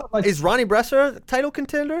 maybe. Is Ronnie Bresser a title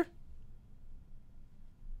contender?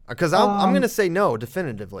 Because I'm going to say no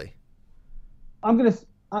definitively. I'm going to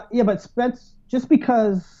but Spence just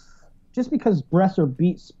because Bresser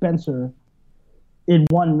beat Spencer in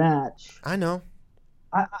one match. I know.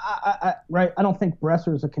 I don't think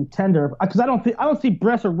Bresser is a contender because I don't see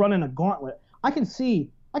Bresser running a gauntlet. I can see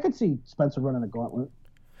Spencer running a gauntlet.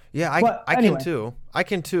 Yeah, I can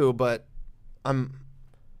too, but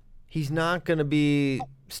he's not going to be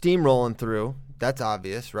steamrolling through. That's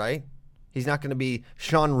obvious, right? He's not going to be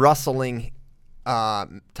Sean Russelling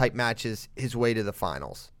type matches his way to the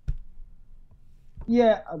finals.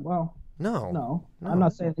 Yeah, well, no. I'm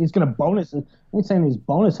not saying he's going to bonus it. I'm not saying he's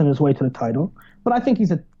bonusing his way to the title, but I think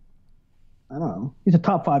he's a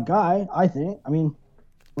top 5 guy, I think. I mean,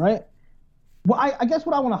 right? Well, I guess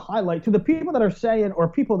what I want to highlight to the people that are saying, or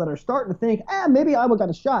people that are starting to think, maybe Iowa got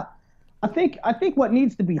a shot. I think what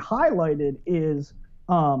needs to be highlighted is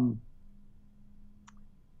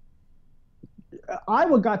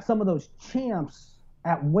Iowa got some of those champs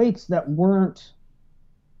at weights that weren't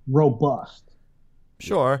robust.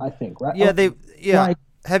 Sure. I think, right? Yeah,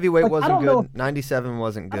 heavyweight like, wasn't good. 97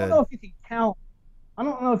 wasn't good. I don't know if you can count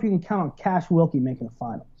on Cash Wilkie making the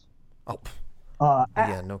finals. Oh. No.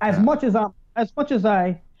 As much as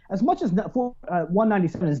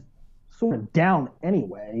 197 is sort of down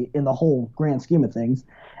anyway in the whole grand scheme of things,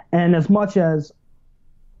 and as much as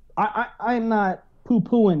I'm not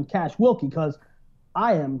poo-pooing Cash Wilkie because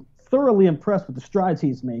I am thoroughly impressed with the strides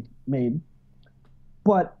he's made,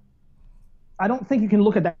 but I don't think you can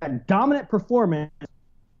look at that dominant performance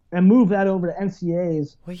and move that over to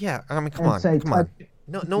NCAAs. Well, yeah, I mean, come on.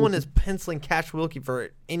 No one is penciling Cash Wilkie for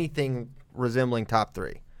anything resembling top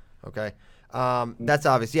 3. Okay, that's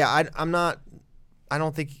obvious. Yeah, I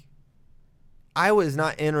don't think Iowa is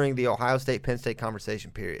not entering the Ohio State Penn State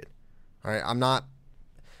conversation. Period. All right, I'm not.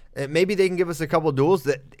 Maybe they can give us a couple of duels.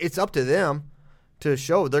 That it's up to them to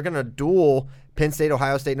show they're going to duel Penn State,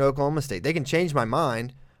 Ohio State, and Oklahoma State. They can change my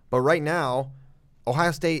mind, but right now,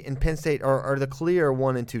 Ohio State and Penn State are the clear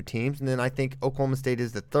 1 and 2 teams, and then I think Oklahoma State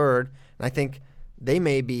is the third, and I think they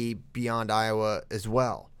may be beyond Iowa as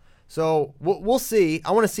well. So we'll see.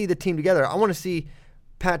 I want to see the team together. I want to see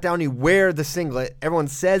Pat Downey wear the singlet. Everyone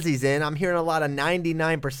says he's in. I'm hearing a lot of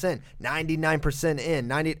 99%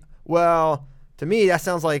 in. Well, to me, that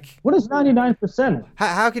sounds like... What is 99%?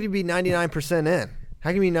 How could you be 99% in?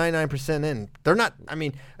 How can you be 99% in? They're not. I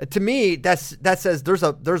mean, to me, that says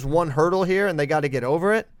there's one hurdle here and they got to get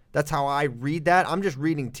over it. That's how I read that. I'm just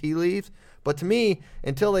reading tea leaves. But to me,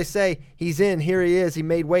 until they say he's in, here he is, he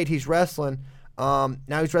made weight, he's wrestling. Now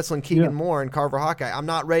he's wrestling Keegan Moore and Carver Hawkeye. I'm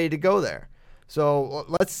not ready to go there. So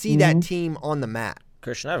let's see that team on the mat.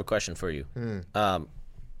 Christian, I have a question for you. I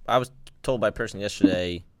was told by a person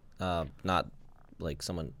yesterday, not like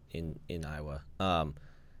someone in Iowa.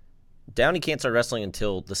 Downey can't start wrestling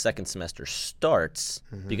until the second semester starts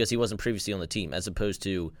because he wasn't previously on the team, as opposed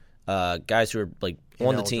to guys who are like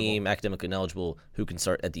on the team, academically ineligible, who can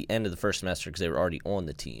start at the end of the first semester because they were already on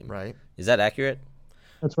the team. Right. Is that accurate?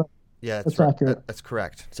 That's right. Yeah, that's accurate. That's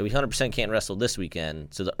correct. So he 100% can't wrestle this weekend.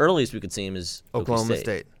 So the earliest we could see him is Oklahoma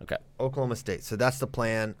State. Okay. Oklahoma State. So that's the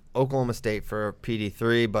plan. Oklahoma State for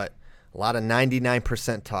PD3, but a lot of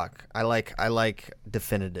 99% talk. I like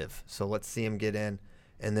definitive. So let's see him get in.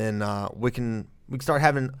 And then we can start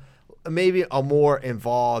having maybe a more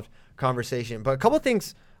involved conversation. But a couple of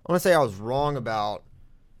things I want to say I was wrong about.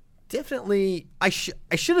 Definitely, I should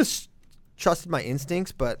have trusted my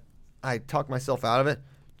instincts, but I talked myself out of it.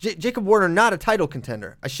 Jacob Warner, not a title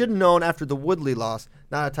contender. I should have known after the Woodley loss,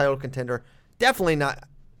 not a title contender. Definitely not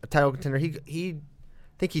a title contender. I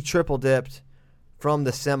think he triple dipped from the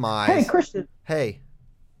semis. Hey, Christian. Hey.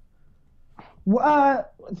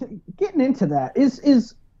 Getting into that,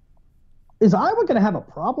 is Iowa going to have a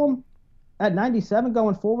problem at 97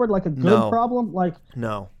 going forward? Like a good problem? Like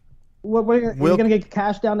no. You're going to get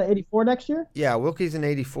cash down to 84 next year? Yeah, Wilkie's in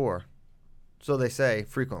 84. So they say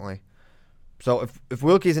frequently. So if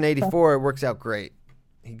Wilkie's an 84, it works out great.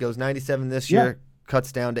 He goes 97 this year,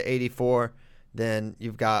 cuts down to 84. Then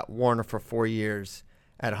you've got Warner for 4 years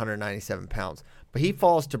at 197 pounds. But he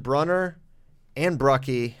falls to Brunner and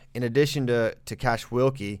Brucky, in addition to Cash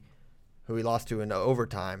Wilkie, who he lost to in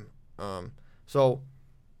overtime. So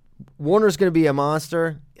Warner's going to be a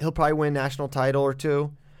monster. He'll probably win national title or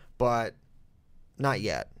two, but not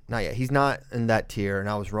yet. Not yet. He's not in that tier, and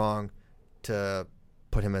I was wrong to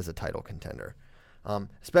put him as a title contender,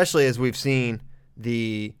 especially as we've seen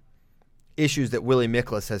the issues that Willie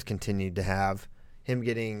Miklas has continued to have, him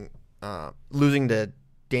getting losing to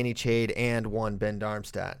Danny Chade and one Ben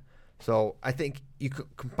Darmstadt. So I think you could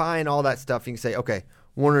combine all that stuff. You can say, okay,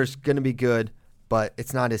 Warner's going to be good, but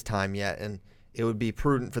it's not his time yet, and it would be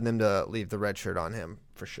prudent for them to leave the red shirt on him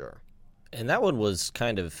for sure. And that one was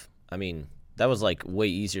kind of, that was like way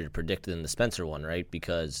easier to predict than the Spencer one, right?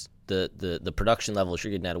 Because the production levels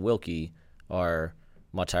you're getting out of Wilkie are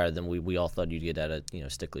much higher than we all thought you'd get out of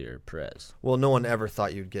Stickley or Perez. Well, no one ever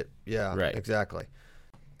thought you'd get. Yeah, right. Exactly.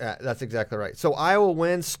 That's exactly right. So Iowa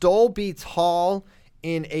wins. Stoll beats Hall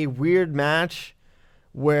in a weird match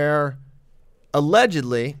where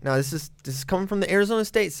allegedly, now this is coming from the Arizona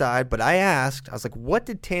State side, but I was like, what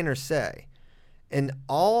did Tanner say? And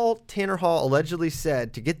all Tanner Hall allegedly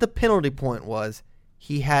said to get the penalty point was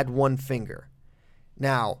he had one finger.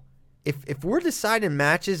 Now, if we're deciding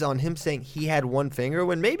matches on him saying he had one finger,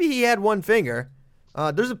 when maybe he had one finger,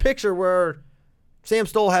 there's a picture where Sam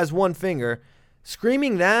Stoll has one finger.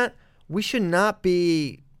 Screaming that, we should not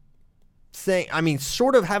be saying,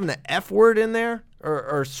 sort of having an F word in there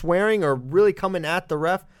or swearing or really coming at the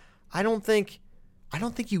ref. I think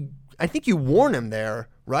you warn him there,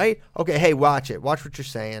 right? Okay, hey, watch it. Watch what you're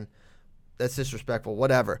saying. That's disrespectful,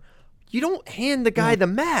 whatever. You don't hand the guy the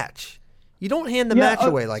match. You don't hand the match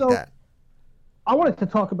away like that. I wanted to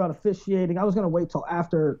talk about officiating. I was going to wait till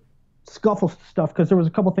after scuffle stuff because there was a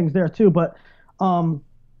couple things there too. But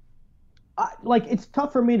it's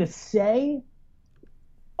tough for me to say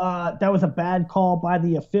that was a bad call by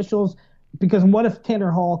the officials because what if Tanner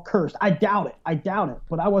Hall cursed? I doubt it.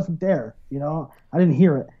 But I wasn't there. I didn't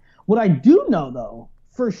hear it. What I do know, though,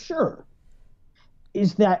 for sure,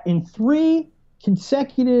 is that in 3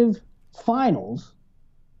 consecutive finals,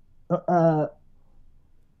 the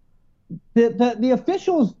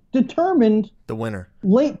officials determined the winner.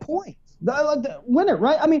 Late points. The winner,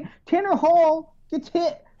 right? Tanner Hall gets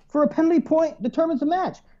hit for a penalty point, determines the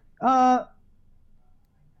match.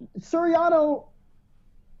 Suriano,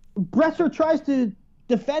 Bresser tries to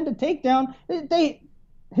defend a takedown. They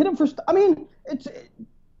hit him for.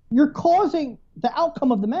 You're causing the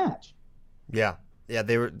outcome of the match. Yeah.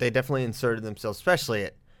 They definitely inserted themselves, especially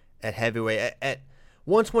at heavyweight. At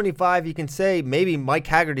 125, you can say maybe Mike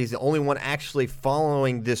Haggerty's the only one actually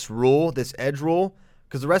following this rule, this edge rule,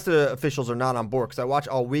 because the rest of the officials are not on board. Because I watch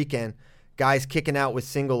all weekend, guys kicking out with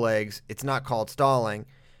single legs. It's not called stalling.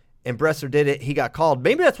 And Bresser did it. He got called.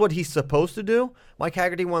 Maybe that's what he's supposed to do. Mike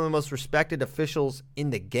Haggerty, one of the most respected officials in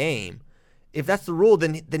the game. If that's the rule,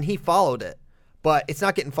 then he followed it. But it's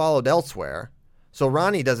not getting followed elsewhere. So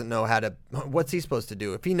Ronnie doesn't know what's he supposed to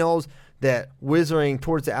do? If he knows that whizzing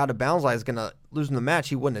towards the out-of-bounds line is going to lose in the match,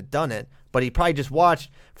 he wouldn't have done it. But he probably just watched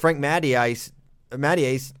Frank Mattias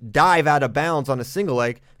dive out of bounds on a single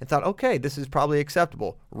leg and thought, okay, this is probably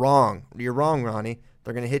acceptable. Wrong. You're wrong, Ronnie.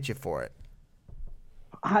 They're going to hit you for it.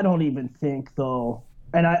 I don't even think, though,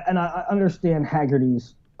 and I understand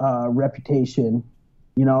Haggerty's reputation.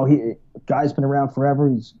 Guy's been around forever.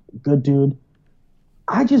 He's a good dude.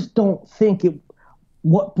 I just don't think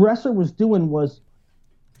what Bresser was doing was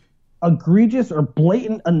egregious or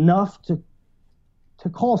blatant enough to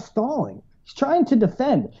call stalling. He's trying to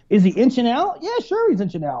defend. Is he inching out? Yeah, sure he's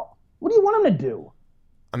inching out. What do you want him to do?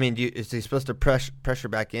 Is he supposed to pressure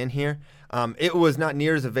back in here? It was not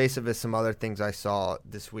near as evasive as some other things I saw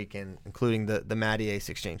this weekend, including the Matty Ace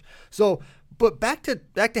exchange. So, but back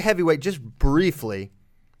to heavyweight just briefly.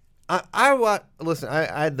 I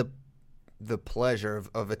had the pleasure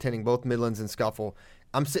of attending both Midlands and Scuffle.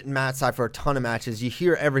 I'm sitting mat side for a ton of matches. You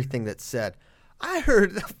hear everything that's said. I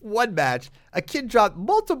heard one match, a kid dropped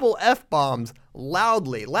multiple F-bombs loud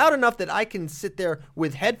enough that I can sit there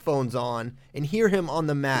with headphones on and hear him on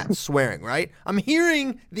the mat swearing, right? I'm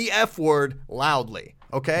hearing the F word loudly,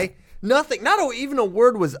 okay? Nothing, not even a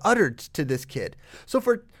word was uttered to this kid. So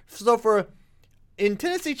for in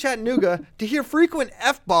Tennessee, Chattanooga, to hear frequent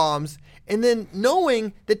F-bombs and then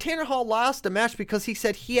knowing that Tanner Hall lost the match because he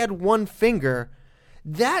said he had one finger,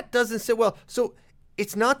 that doesn't sit well. So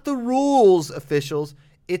it's not the rules, officials.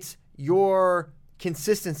 It's your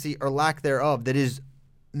consistency or lack thereof that is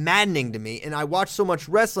maddening to me. And I watch so much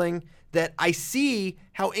wrestling that I see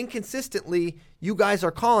how inconsistently you guys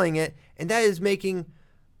are calling it, and that is making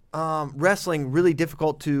wrestling really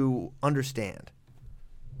difficult to understand.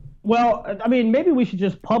 Well, I mean, maybe we should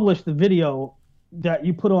just publish the video that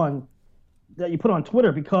you put on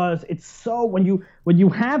Twitter, because it's so, when you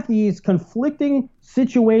have these conflicting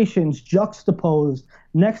situations juxtaposed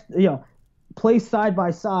next, placed side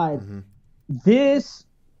by side, this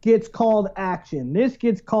gets called action. This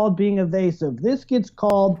gets called being evasive. This gets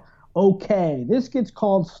called okay. This gets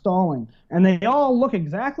called stalling, and they all look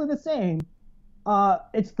exactly the same.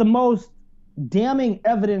 It's the most damning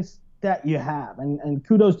evidence that you have, and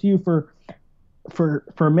kudos to you for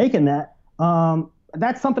making that.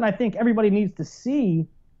 That's something I think everybody needs to see,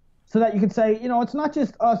 so that you can say, it's not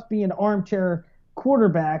just us being armchair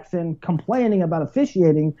quarterbacks and complaining about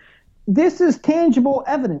officiating. This is tangible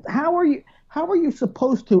evidence. How are you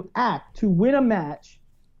supposed to act to win a match,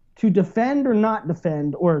 to defend or not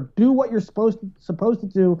defend, or do what you're supposed to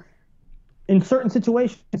do in certain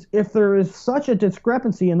situations, if there is such a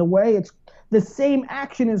discrepancy in the way the same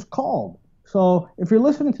action is called? So if you're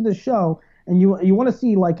listening to the show and you want to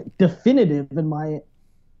see like definitive, in my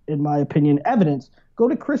opinion, evidence, go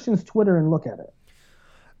to Christian's Twitter and look at it.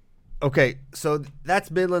 Okay, so that's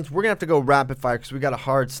Midlands. We're gonna have to go rapid fire because we got a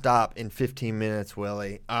hard stop in 15 minutes,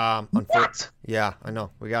 Willie. What? Yeah, I know,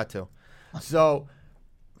 we got to. So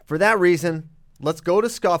for that reason, let's go to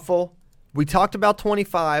Scuffle. We talked about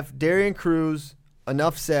 25, Darian Cruz.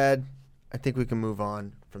 Enough said. I think we can move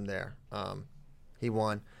on from there. He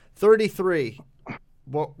won 33.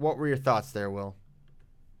 What were your thoughts there, Will?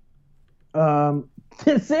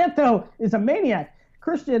 Santo is a maniac.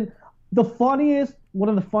 Christian, one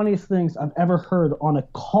of the funniest things I've ever heard on a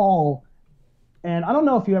call, and I don't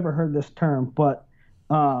know if you ever heard this term, but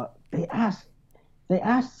they asked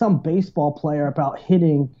some baseball player about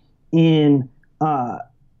hitting in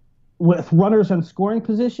with runners in scoring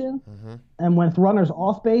position and with runners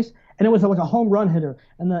off base, and it was like a home run hitter,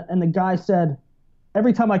 and the guy said,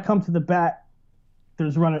 every time I come to the bat,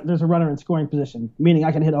 there's a runner in scoring position, meaning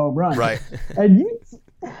I can hit a home run. Right. And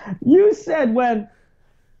you said when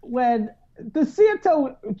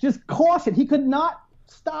DeSanto just cautioned, he could not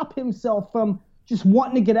stop himself from just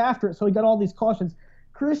wanting to get after it, so he got all these cautions.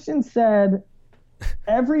 Christian said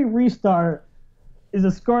every restart is a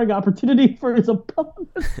scoring opportunity for his opponent.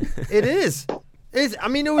 It is. I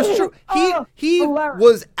mean, it was true. He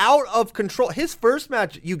was out of control. His first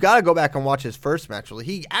match, you got to go back and watch his first match.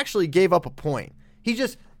 He actually gave up a point. He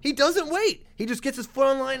doesn't wait. He just gets his foot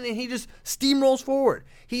on line and he just steamrolls forward.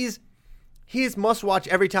 He is must watch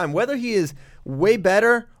every time, whether he is way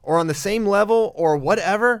better or on the same level or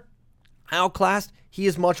whatever, outclassed. He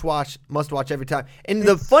is must watch every time. And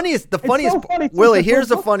the funniest, so funny, Willie, here's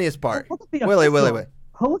the funniest part. Willie.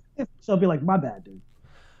 So be like, my bad, dude.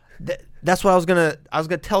 That's what I was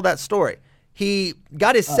gonna tell that story. He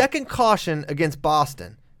got his second caution against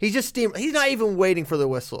Boston. He's not even waiting for the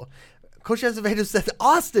whistle. Coach Azevedo said,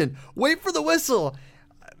 Austin, wait for the whistle.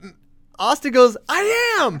 Austin goes,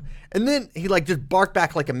 I am. And then he just barked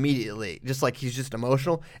back immediately, just like he's just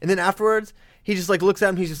emotional. And then afterwards, he just looks at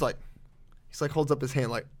him. He's holds up his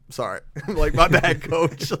hand sorry, my bad,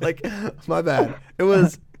 coach. My bad. It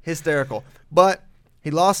was hysterical. But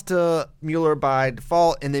he lost to Mueller by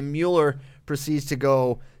default, and then Mueller proceeds to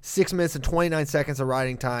go 6 minutes and 29 seconds of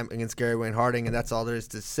riding time against Gary Wayne Harding, and that's all there is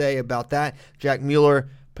to say about that. Jack Mueller,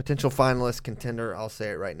 potential finalist, contender, I'll say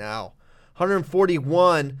it right now.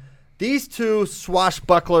 141. These two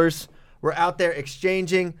swashbucklers were out there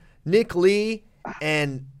exchanging. Nick Lee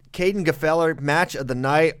and Caden Gefeller, match of the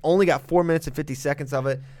night, only got 4 minutes and 50 seconds of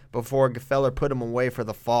it before Gefeller put him away for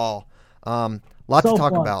the fall. Lots to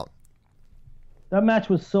talk about. That match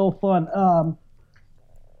was so fun.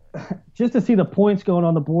 Just to see the points going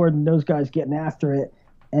on the board and those guys getting after it.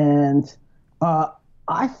 And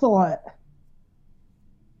I thought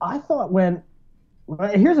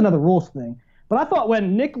here's another rules thing, but I thought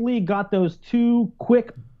when Nick Lee got those two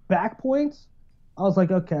quick back points, I was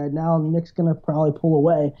like, okay, now Nick's going to probably pull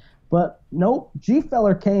away. But nope,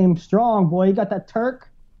 G-Feller came strong, boy. He got that Turk.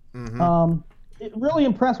 Really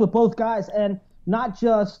impressed with both guys, and not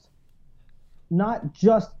just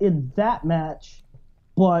in that match,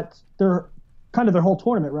 but their whole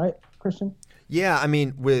tournament, right, Christian? Yeah, I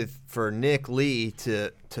mean, for Nick Lee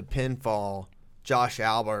to pinfall Josh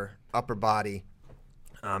Alber upper body,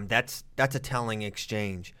 that's a telling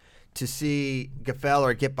exchange. To see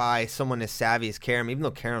Gefeller get by someone as savvy as Karam, even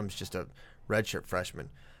though Karam's just a redshirt freshman,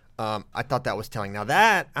 I thought that was telling. Now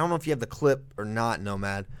that, I don't know if you have the clip or not,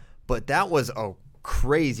 Nomad, but that was a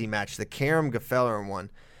crazy match, the Karam Gefeller one,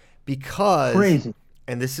 because crazy.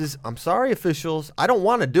 And this is, I'm sorry, officials, I don't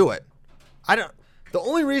want to do it. The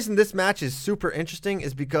only reason this match is super interesting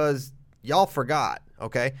is because y'all forgot.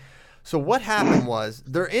 Okay, so what happened was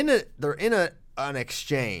they're in an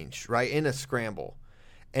exchange, right, in a scramble,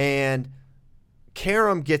 and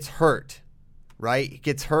Karam gets hurt, right? He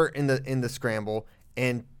gets hurt in the scramble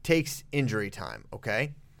and takes injury time.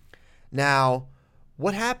 Okay, now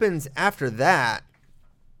what happens after that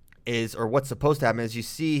is, or what's supposed to happen is, you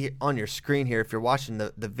see on your screen here, if you're watching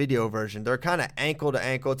the video version, they're kind of ankle to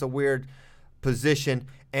ankle. It's a weird position,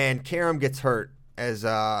 and Karam gets hurt as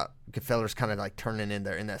Gefeller's kind of like turning in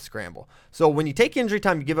there in that scramble. So when you take injury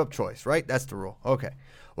time, you give up choice, right? That's the rule. Okay.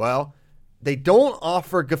 Well, they don't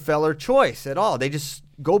offer Gefeller choice at all. They just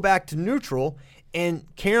go back to neutral, and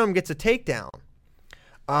Karam gets a takedown.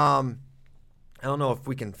 I don't know if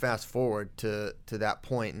we can fast forward to that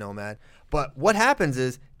point, Nomad. But what happens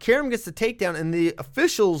is Karam gets the takedown, and the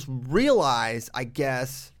officials realize, I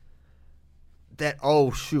guess, that,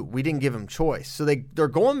 oh, shoot, we didn't give him choice. So they're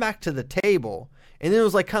going back to the table, and then it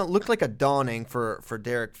was like kind of looked like a dawning for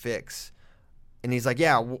Derek Fix. And he's like,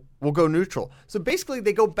 yeah, we'll go neutral. So basically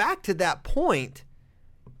they go back to that point,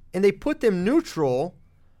 and they put them neutral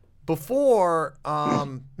before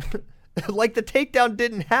like the takedown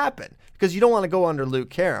didn't happen, because you don't want to go under Luke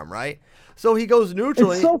Karam, right? So he goes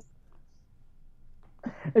neutral.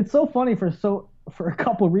 It's so funny for a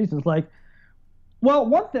couple of reasons. Like, well,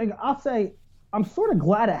 one thing I'll say, I'm sort of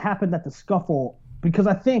glad it happened at the scuffle, because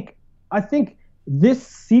I think this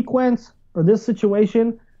sequence or this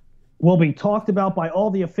situation will be talked about by all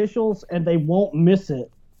the officials, and they won't miss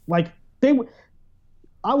it. Like,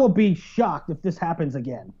 I will be shocked if this happens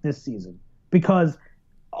again this season, because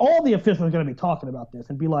all the officials are going to be talking about this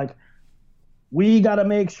and be like, we got to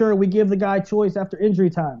make sure we give the guy choice after injury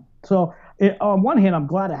time. So on one hand, I'm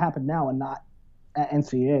glad it happened now and not at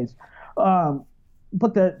NCAAs.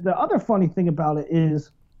 But the other funny thing about it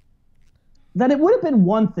is that it would have been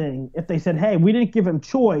one thing if they said, hey, we didn't give him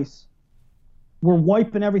choice, we're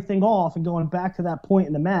wiping everything off and going back to that point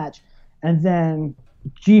in the match, and then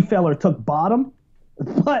Gefeller took bottom.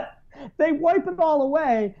 But they wipe it all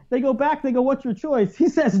away. They go back, they go, what's your choice? He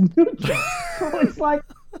says neutral. So it's like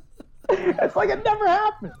it never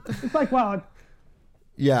happened. It's like, wow,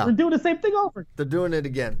 yeah, we're doing the same thing over. They're doing it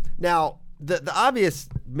again. Now, the obvious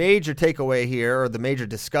major takeaway here, or the major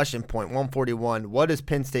discussion point, 141, what does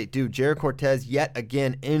Penn State do? Jared Cortez yet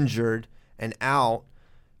again injured and out.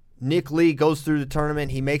 Nick Lee goes through the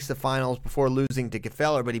tournament. He makes the finals before losing to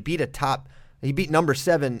Gefeller, but he beat number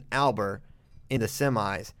 7 Albert in the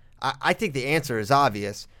semis. I think the answer is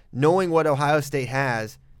obvious. Knowing what Ohio State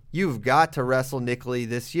has, you've got to wrestle Nick Lee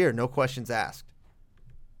this year. No questions asked.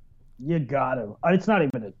 You got to. It's not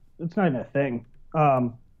even a thing.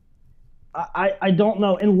 I don't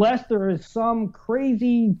know, unless there is some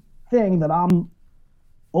crazy thing that I'm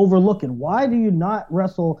overlooking. Why do you not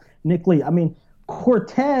wrestle Nick Lee? I mean,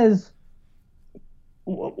 Cortez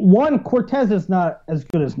is not as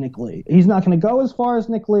good as Nick Lee. He's not going to go as far as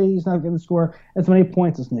Nick Lee. He's not going to score as many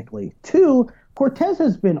points as Nick Lee. 2, Cortez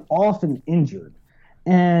has been often injured.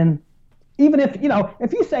 And even if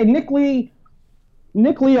you say Nick Lee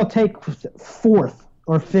will take 4th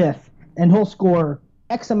or 5th and he'll score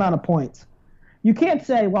X amount of points. You can't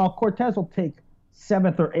say, well, Cortez will take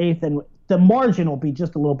 7th or 8th and the margin will be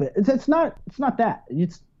just a little bit. It's not that.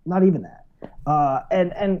 It's not even that.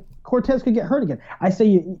 And Cortez could get hurt again. I say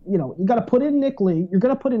you got to put in Nick Lee. You're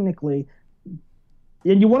going to put in Nick Lee,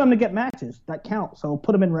 and you want him to get matches that count. So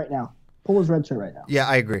put him in right now. Pull his red shirt right now. Yeah,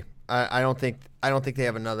 I agree. I don't think they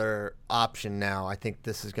have another option now. I think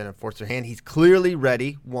this is going to force their hand. He's clearly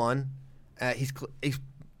ready. He's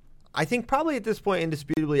I think probably at this point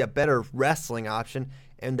indisputably a better wrestling option,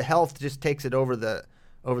 and the health just takes it over the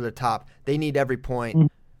top. They need every point. Mm-hmm.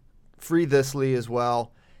 Free this Lee as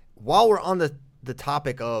well. While we're on the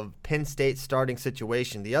topic of Penn State's starting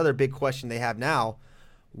situation, the other big question they have now,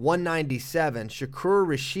 197, Shakur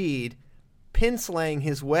Rashid pin-slaying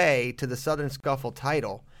his way to the Southern Scuffle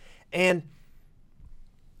title. And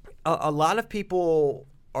a lot of people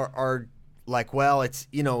are like, well, it's,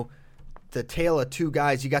 the tale of two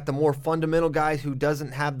guys. You got the more fundamental guys who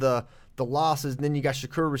doesn't have the losses, and then you got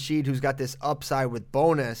Shakur Rashid who's got this upside with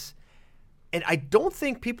bonus. And I don't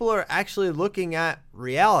think people are actually looking at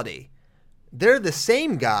reality. They're the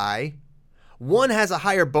same guy. One has a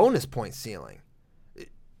higher bonus point ceiling.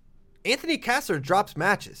 Anthony Kessler drops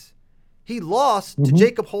matches. He lost to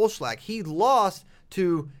Jacob Holschlag. He lost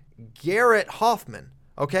to Garrett Hoffman.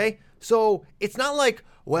 Okay? So it's not like,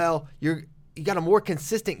 well, you got a more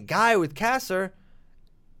consistent guy with Kessler,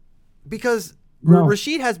 because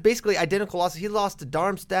Rashid has basically identical losses. He lost to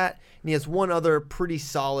Darmstadt, and he has one other pretty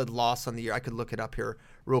solid loss on the year. I could look it up here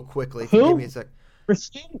real quickly. If you Who? give me a sec.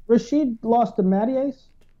 Rashid lost to Matty Ace?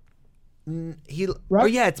 Oh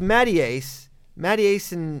yeah, it's Matty Ace. Matty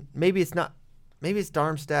Ace, and maybe it's not. Maybe it's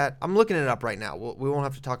Darmstadt. I'm looking it up right now. We won't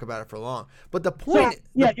have to talk about it for long. But the point.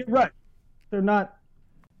 Yeah, you're right. They're not.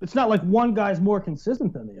 It's not like one guy's more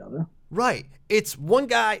consistent than the other. Right. It's one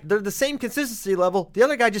guy. They're the same consistency level. The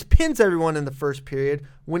other guy just pins everyone in the first period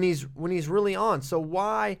when he's really on. So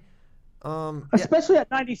why? Especially at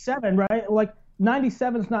 97, right? Like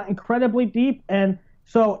 97 is not incredibly deep, and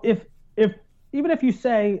so if even if you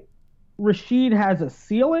say Rashid has a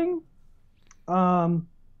ceiling,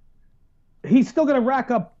 he's still going to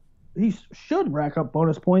rack up. He should rack up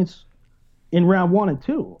bonus points in round 1 and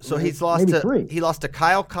 2. So right? he's lost Maybe to 3. He lost to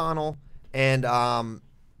Kyle Connell and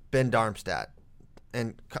Ben Darmstadt,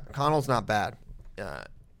 and Connell's not bad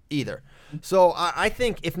either. So I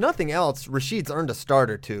think if nothing else, Rashid's earned a start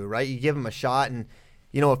or two, right? You give him a shot, and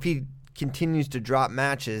if he continues to drop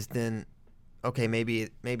matches, then okay, maybe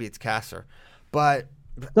it's Kasser. But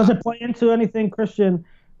does it play into anything, Christian?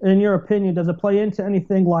 In your opinion, does it play into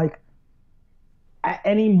anything like at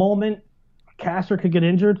any moment Kasser could get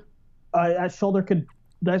injured? That shoulder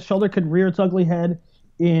could rear its ugly head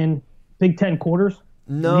in Big Ten quarters.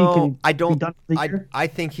 No, I don't. I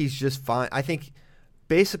think he's just fine. I think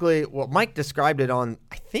basically what Mike described it on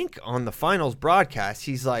the finals broadcast.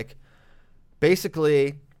 He's like,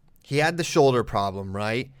 basically, he had the shoulder problem,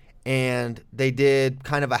 right? And they did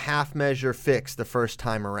kind of a half measure fix the first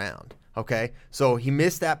time around. Okay, so he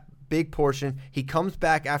missed that big portion. He comes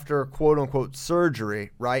back after a quote unquote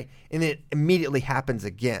surgery, right? And it immediately happens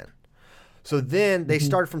again. So then they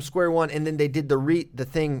started from square one, and then they did the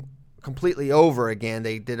thing completely over again.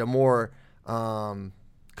 They did a more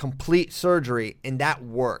complete surgery, and that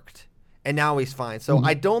worked. And now he's fine. So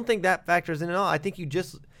I don't think that factors in at all. I think you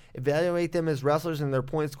just evaluate them as wrestlers and their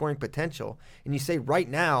point scoring potential. And you say right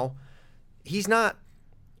now, he's not.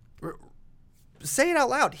 Say it out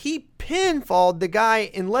loud. He pinfalled the guy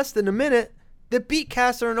in less than a minute that beat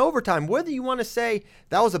Kasser in overtime. Whether you want to say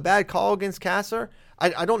that was a bad call against Kasser,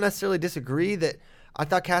 I don't necessarily disagree that I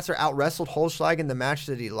thought Kasser out-wrestled Holschlag in the match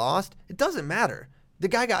that he lost. It doesn't matter. The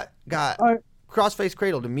guy got cross-face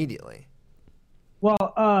cradled immediately.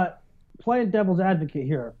 Well, playing devil's advocate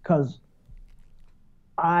here, because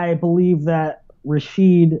I believe that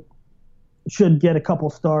Rashid should get a couple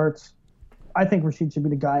starts. I think Rashid should be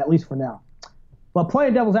the guy, at least for now. But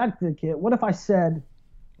playing devil's advocate, what if I said,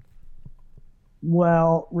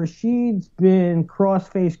 well, Rashid's been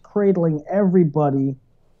cross-face cradling everybody.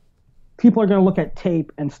 People are going to look at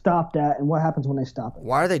tape and stop that, and what happens when they stop it?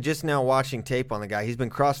 Why are they just now watching tape on the guy? He's been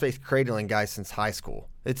cross-face cradling guys since high school.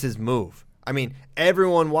 It's his move. I mean,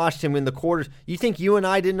 everyone watched him in the quarters. You think you and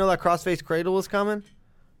I didn't know that cross-face cradle was coming?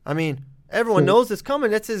 I mean, everyone knows it's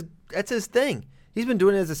coming. That's his thing. He's been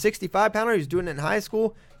doing it as a 65-pounder. He's doing it in high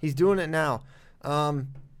school. He's doing it now.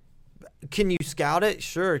 Can you scout it?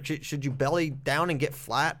 Sure. Should you belly down and get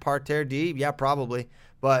flat, parterre deep? Yeah, probably.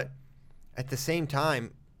 But at the same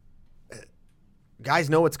time, guys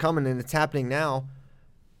know it's coming and it's happening now.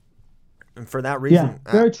 And for that reason,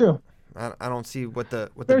 very true. I don't see what the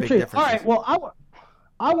very big true. difference All right. is. Well,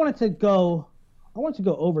 I wanted to go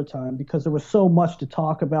overtime because there was so much to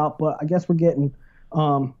talk about. But I guess we're getting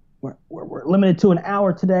we're limited to an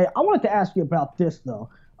hour today. I wanted to ask you about this though.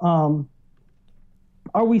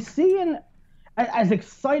 Are we seeing, as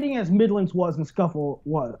exciting as Midlands was and Scuffle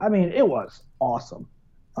was, I mean, it was awesome.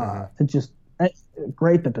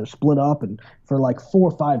 Great that they're split up, and for like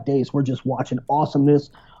 4 or 5 days, we're just watching awesomeness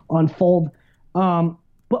unfold.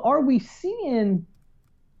 But are we seeing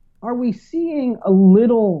a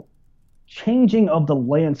little changing of the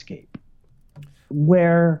landscape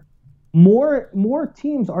where more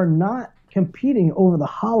teams are not competing over the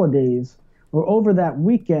holidays or over that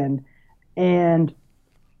weekend? And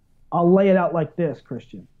I'll lay it out like this,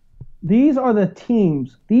 Christian. These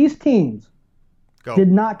teams did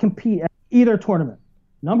not compete at either tournament.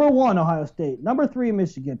 Number 1, Ohio State. Number 3,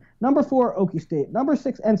 Michigan. Number 4, Okie State. Number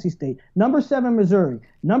 6, NC State. Number 7, Missouri.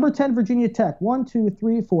 Number 10, Virginia Tech. 1, 2,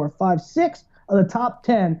 3, 4, 5, 6 of the top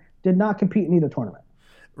 10 did not compete in either tournament.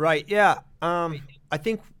 Right, yeah. I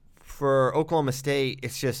think for Oklahoma State,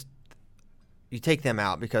 it's just you take them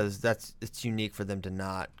out because it's unique for them to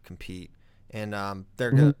not compete. And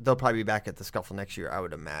they'll probably be back at the Scuffle next year, I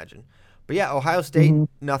would imagine. But yeah, Ohio State,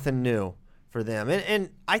 nothing new for them. And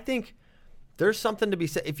I think there's something to be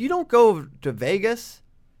said. If you don't go to Vegas,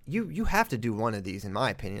 you have to do one of these, in my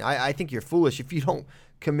opinion. I think you're foolish if you don't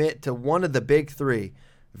commit to one of the big 3.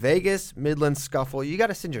 Vegas, Midland, Scuffle. You got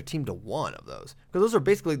to send your team to one of those. Because those are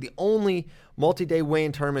basically the only multi-day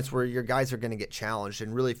weigh-in tournaments where your guys are going to get challenged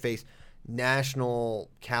and really face national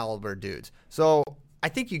caliber dudes. So I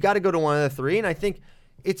think you got to go to one of the three, and I think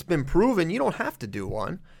it's been proven you don't have to do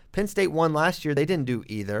one. Penn State won last year. They didn't do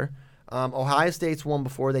either. Ohio State's won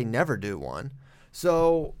before. They never do one.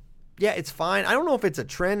 So, yeah, it's fine. I don't know if it's a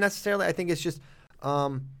trend necessarily. I think it's just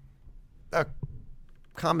a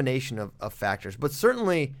combination of factors. But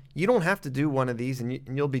certainly you don't have to do one of these, and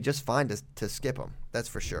you'll be just fine to skip them. That's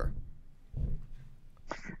for sure.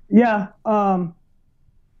 Yeah. I'm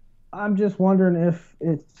just wondering if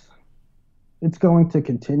it's going to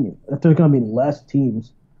continue, if there's going to be less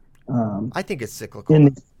teams. I think it's cyclical.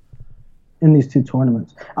 In these two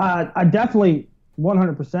tournaments. I definitely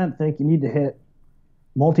 100% think you need to hit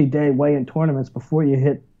multi-day weigh-in tournaments before you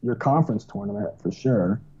hit your conference tournament for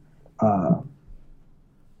sure.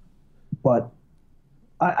 But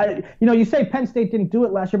you say Penn State didn't do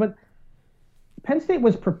it last year, but Penn State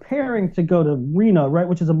was preparing to go to Reno, right,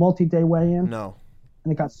 which is a multi-day weigh-in. No.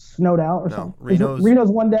 And it got snowed out or No. something. Reno's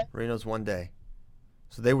 1 day. Reno's 1 day.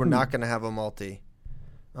 So they were not going to have a multi.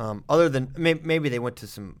 Other than maybe they went to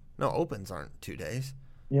some. No, opens aren't 2 days.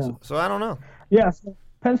 Yeah. So I don't know. Yeah. So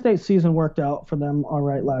Penn State's season worked out for them all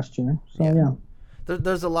right last year. So yeah.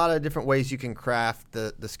 There's a lot of different ways you can craft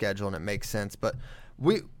the schedule, and it makes sense. But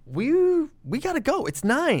we got to go. It's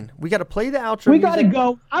 9. We got to play the outro. We got to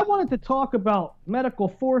go. I wanted to talk about medical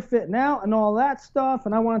forfeit now and all that stuff,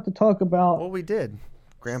 and I wanted to talk about. Well, we did,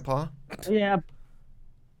 Grandpa. Yeah.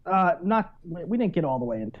 We didn't get all the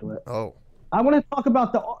way into it. Oh. I want to talk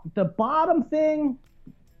about the bottom thing,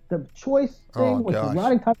 the choice thing with the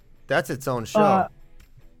riding type. That's its own show.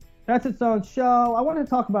 That's its own show. I want to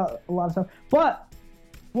talk about a lot of stuff, but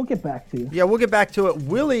we'll get back to you. Yeah, we'll get back to it.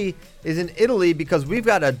 Willie is in Italy because we've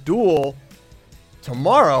got a duel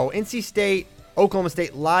tomorrow. NC State, Oklahoma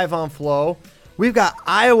State live on Flow. We've got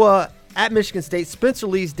Iowa at Michigan State. Spencer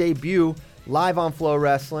Lee's debut live on Flow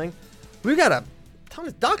Wrestling. We've got a ton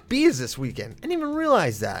of Doc B is this weekend. I didn't even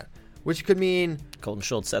realize that. Which could mean Colton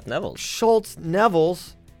Schultz, Seth Nevels. Schultz,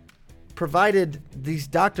 Nevels, provided these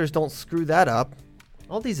doctors don't screw that up.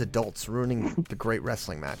 All these adults ruining the great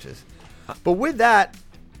wrestling matches. But with that,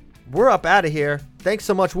 we're up out of here. Thanks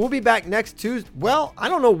so much. We'll be back next Tuesday. Well, I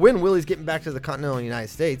don't know when Willie's getting back to the continental United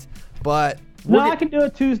States, but I can do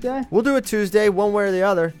it Tuesday. We'll do it Tuesday, one way or the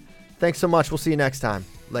other. Thanks so much. We'll see you next time.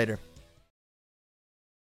 Later.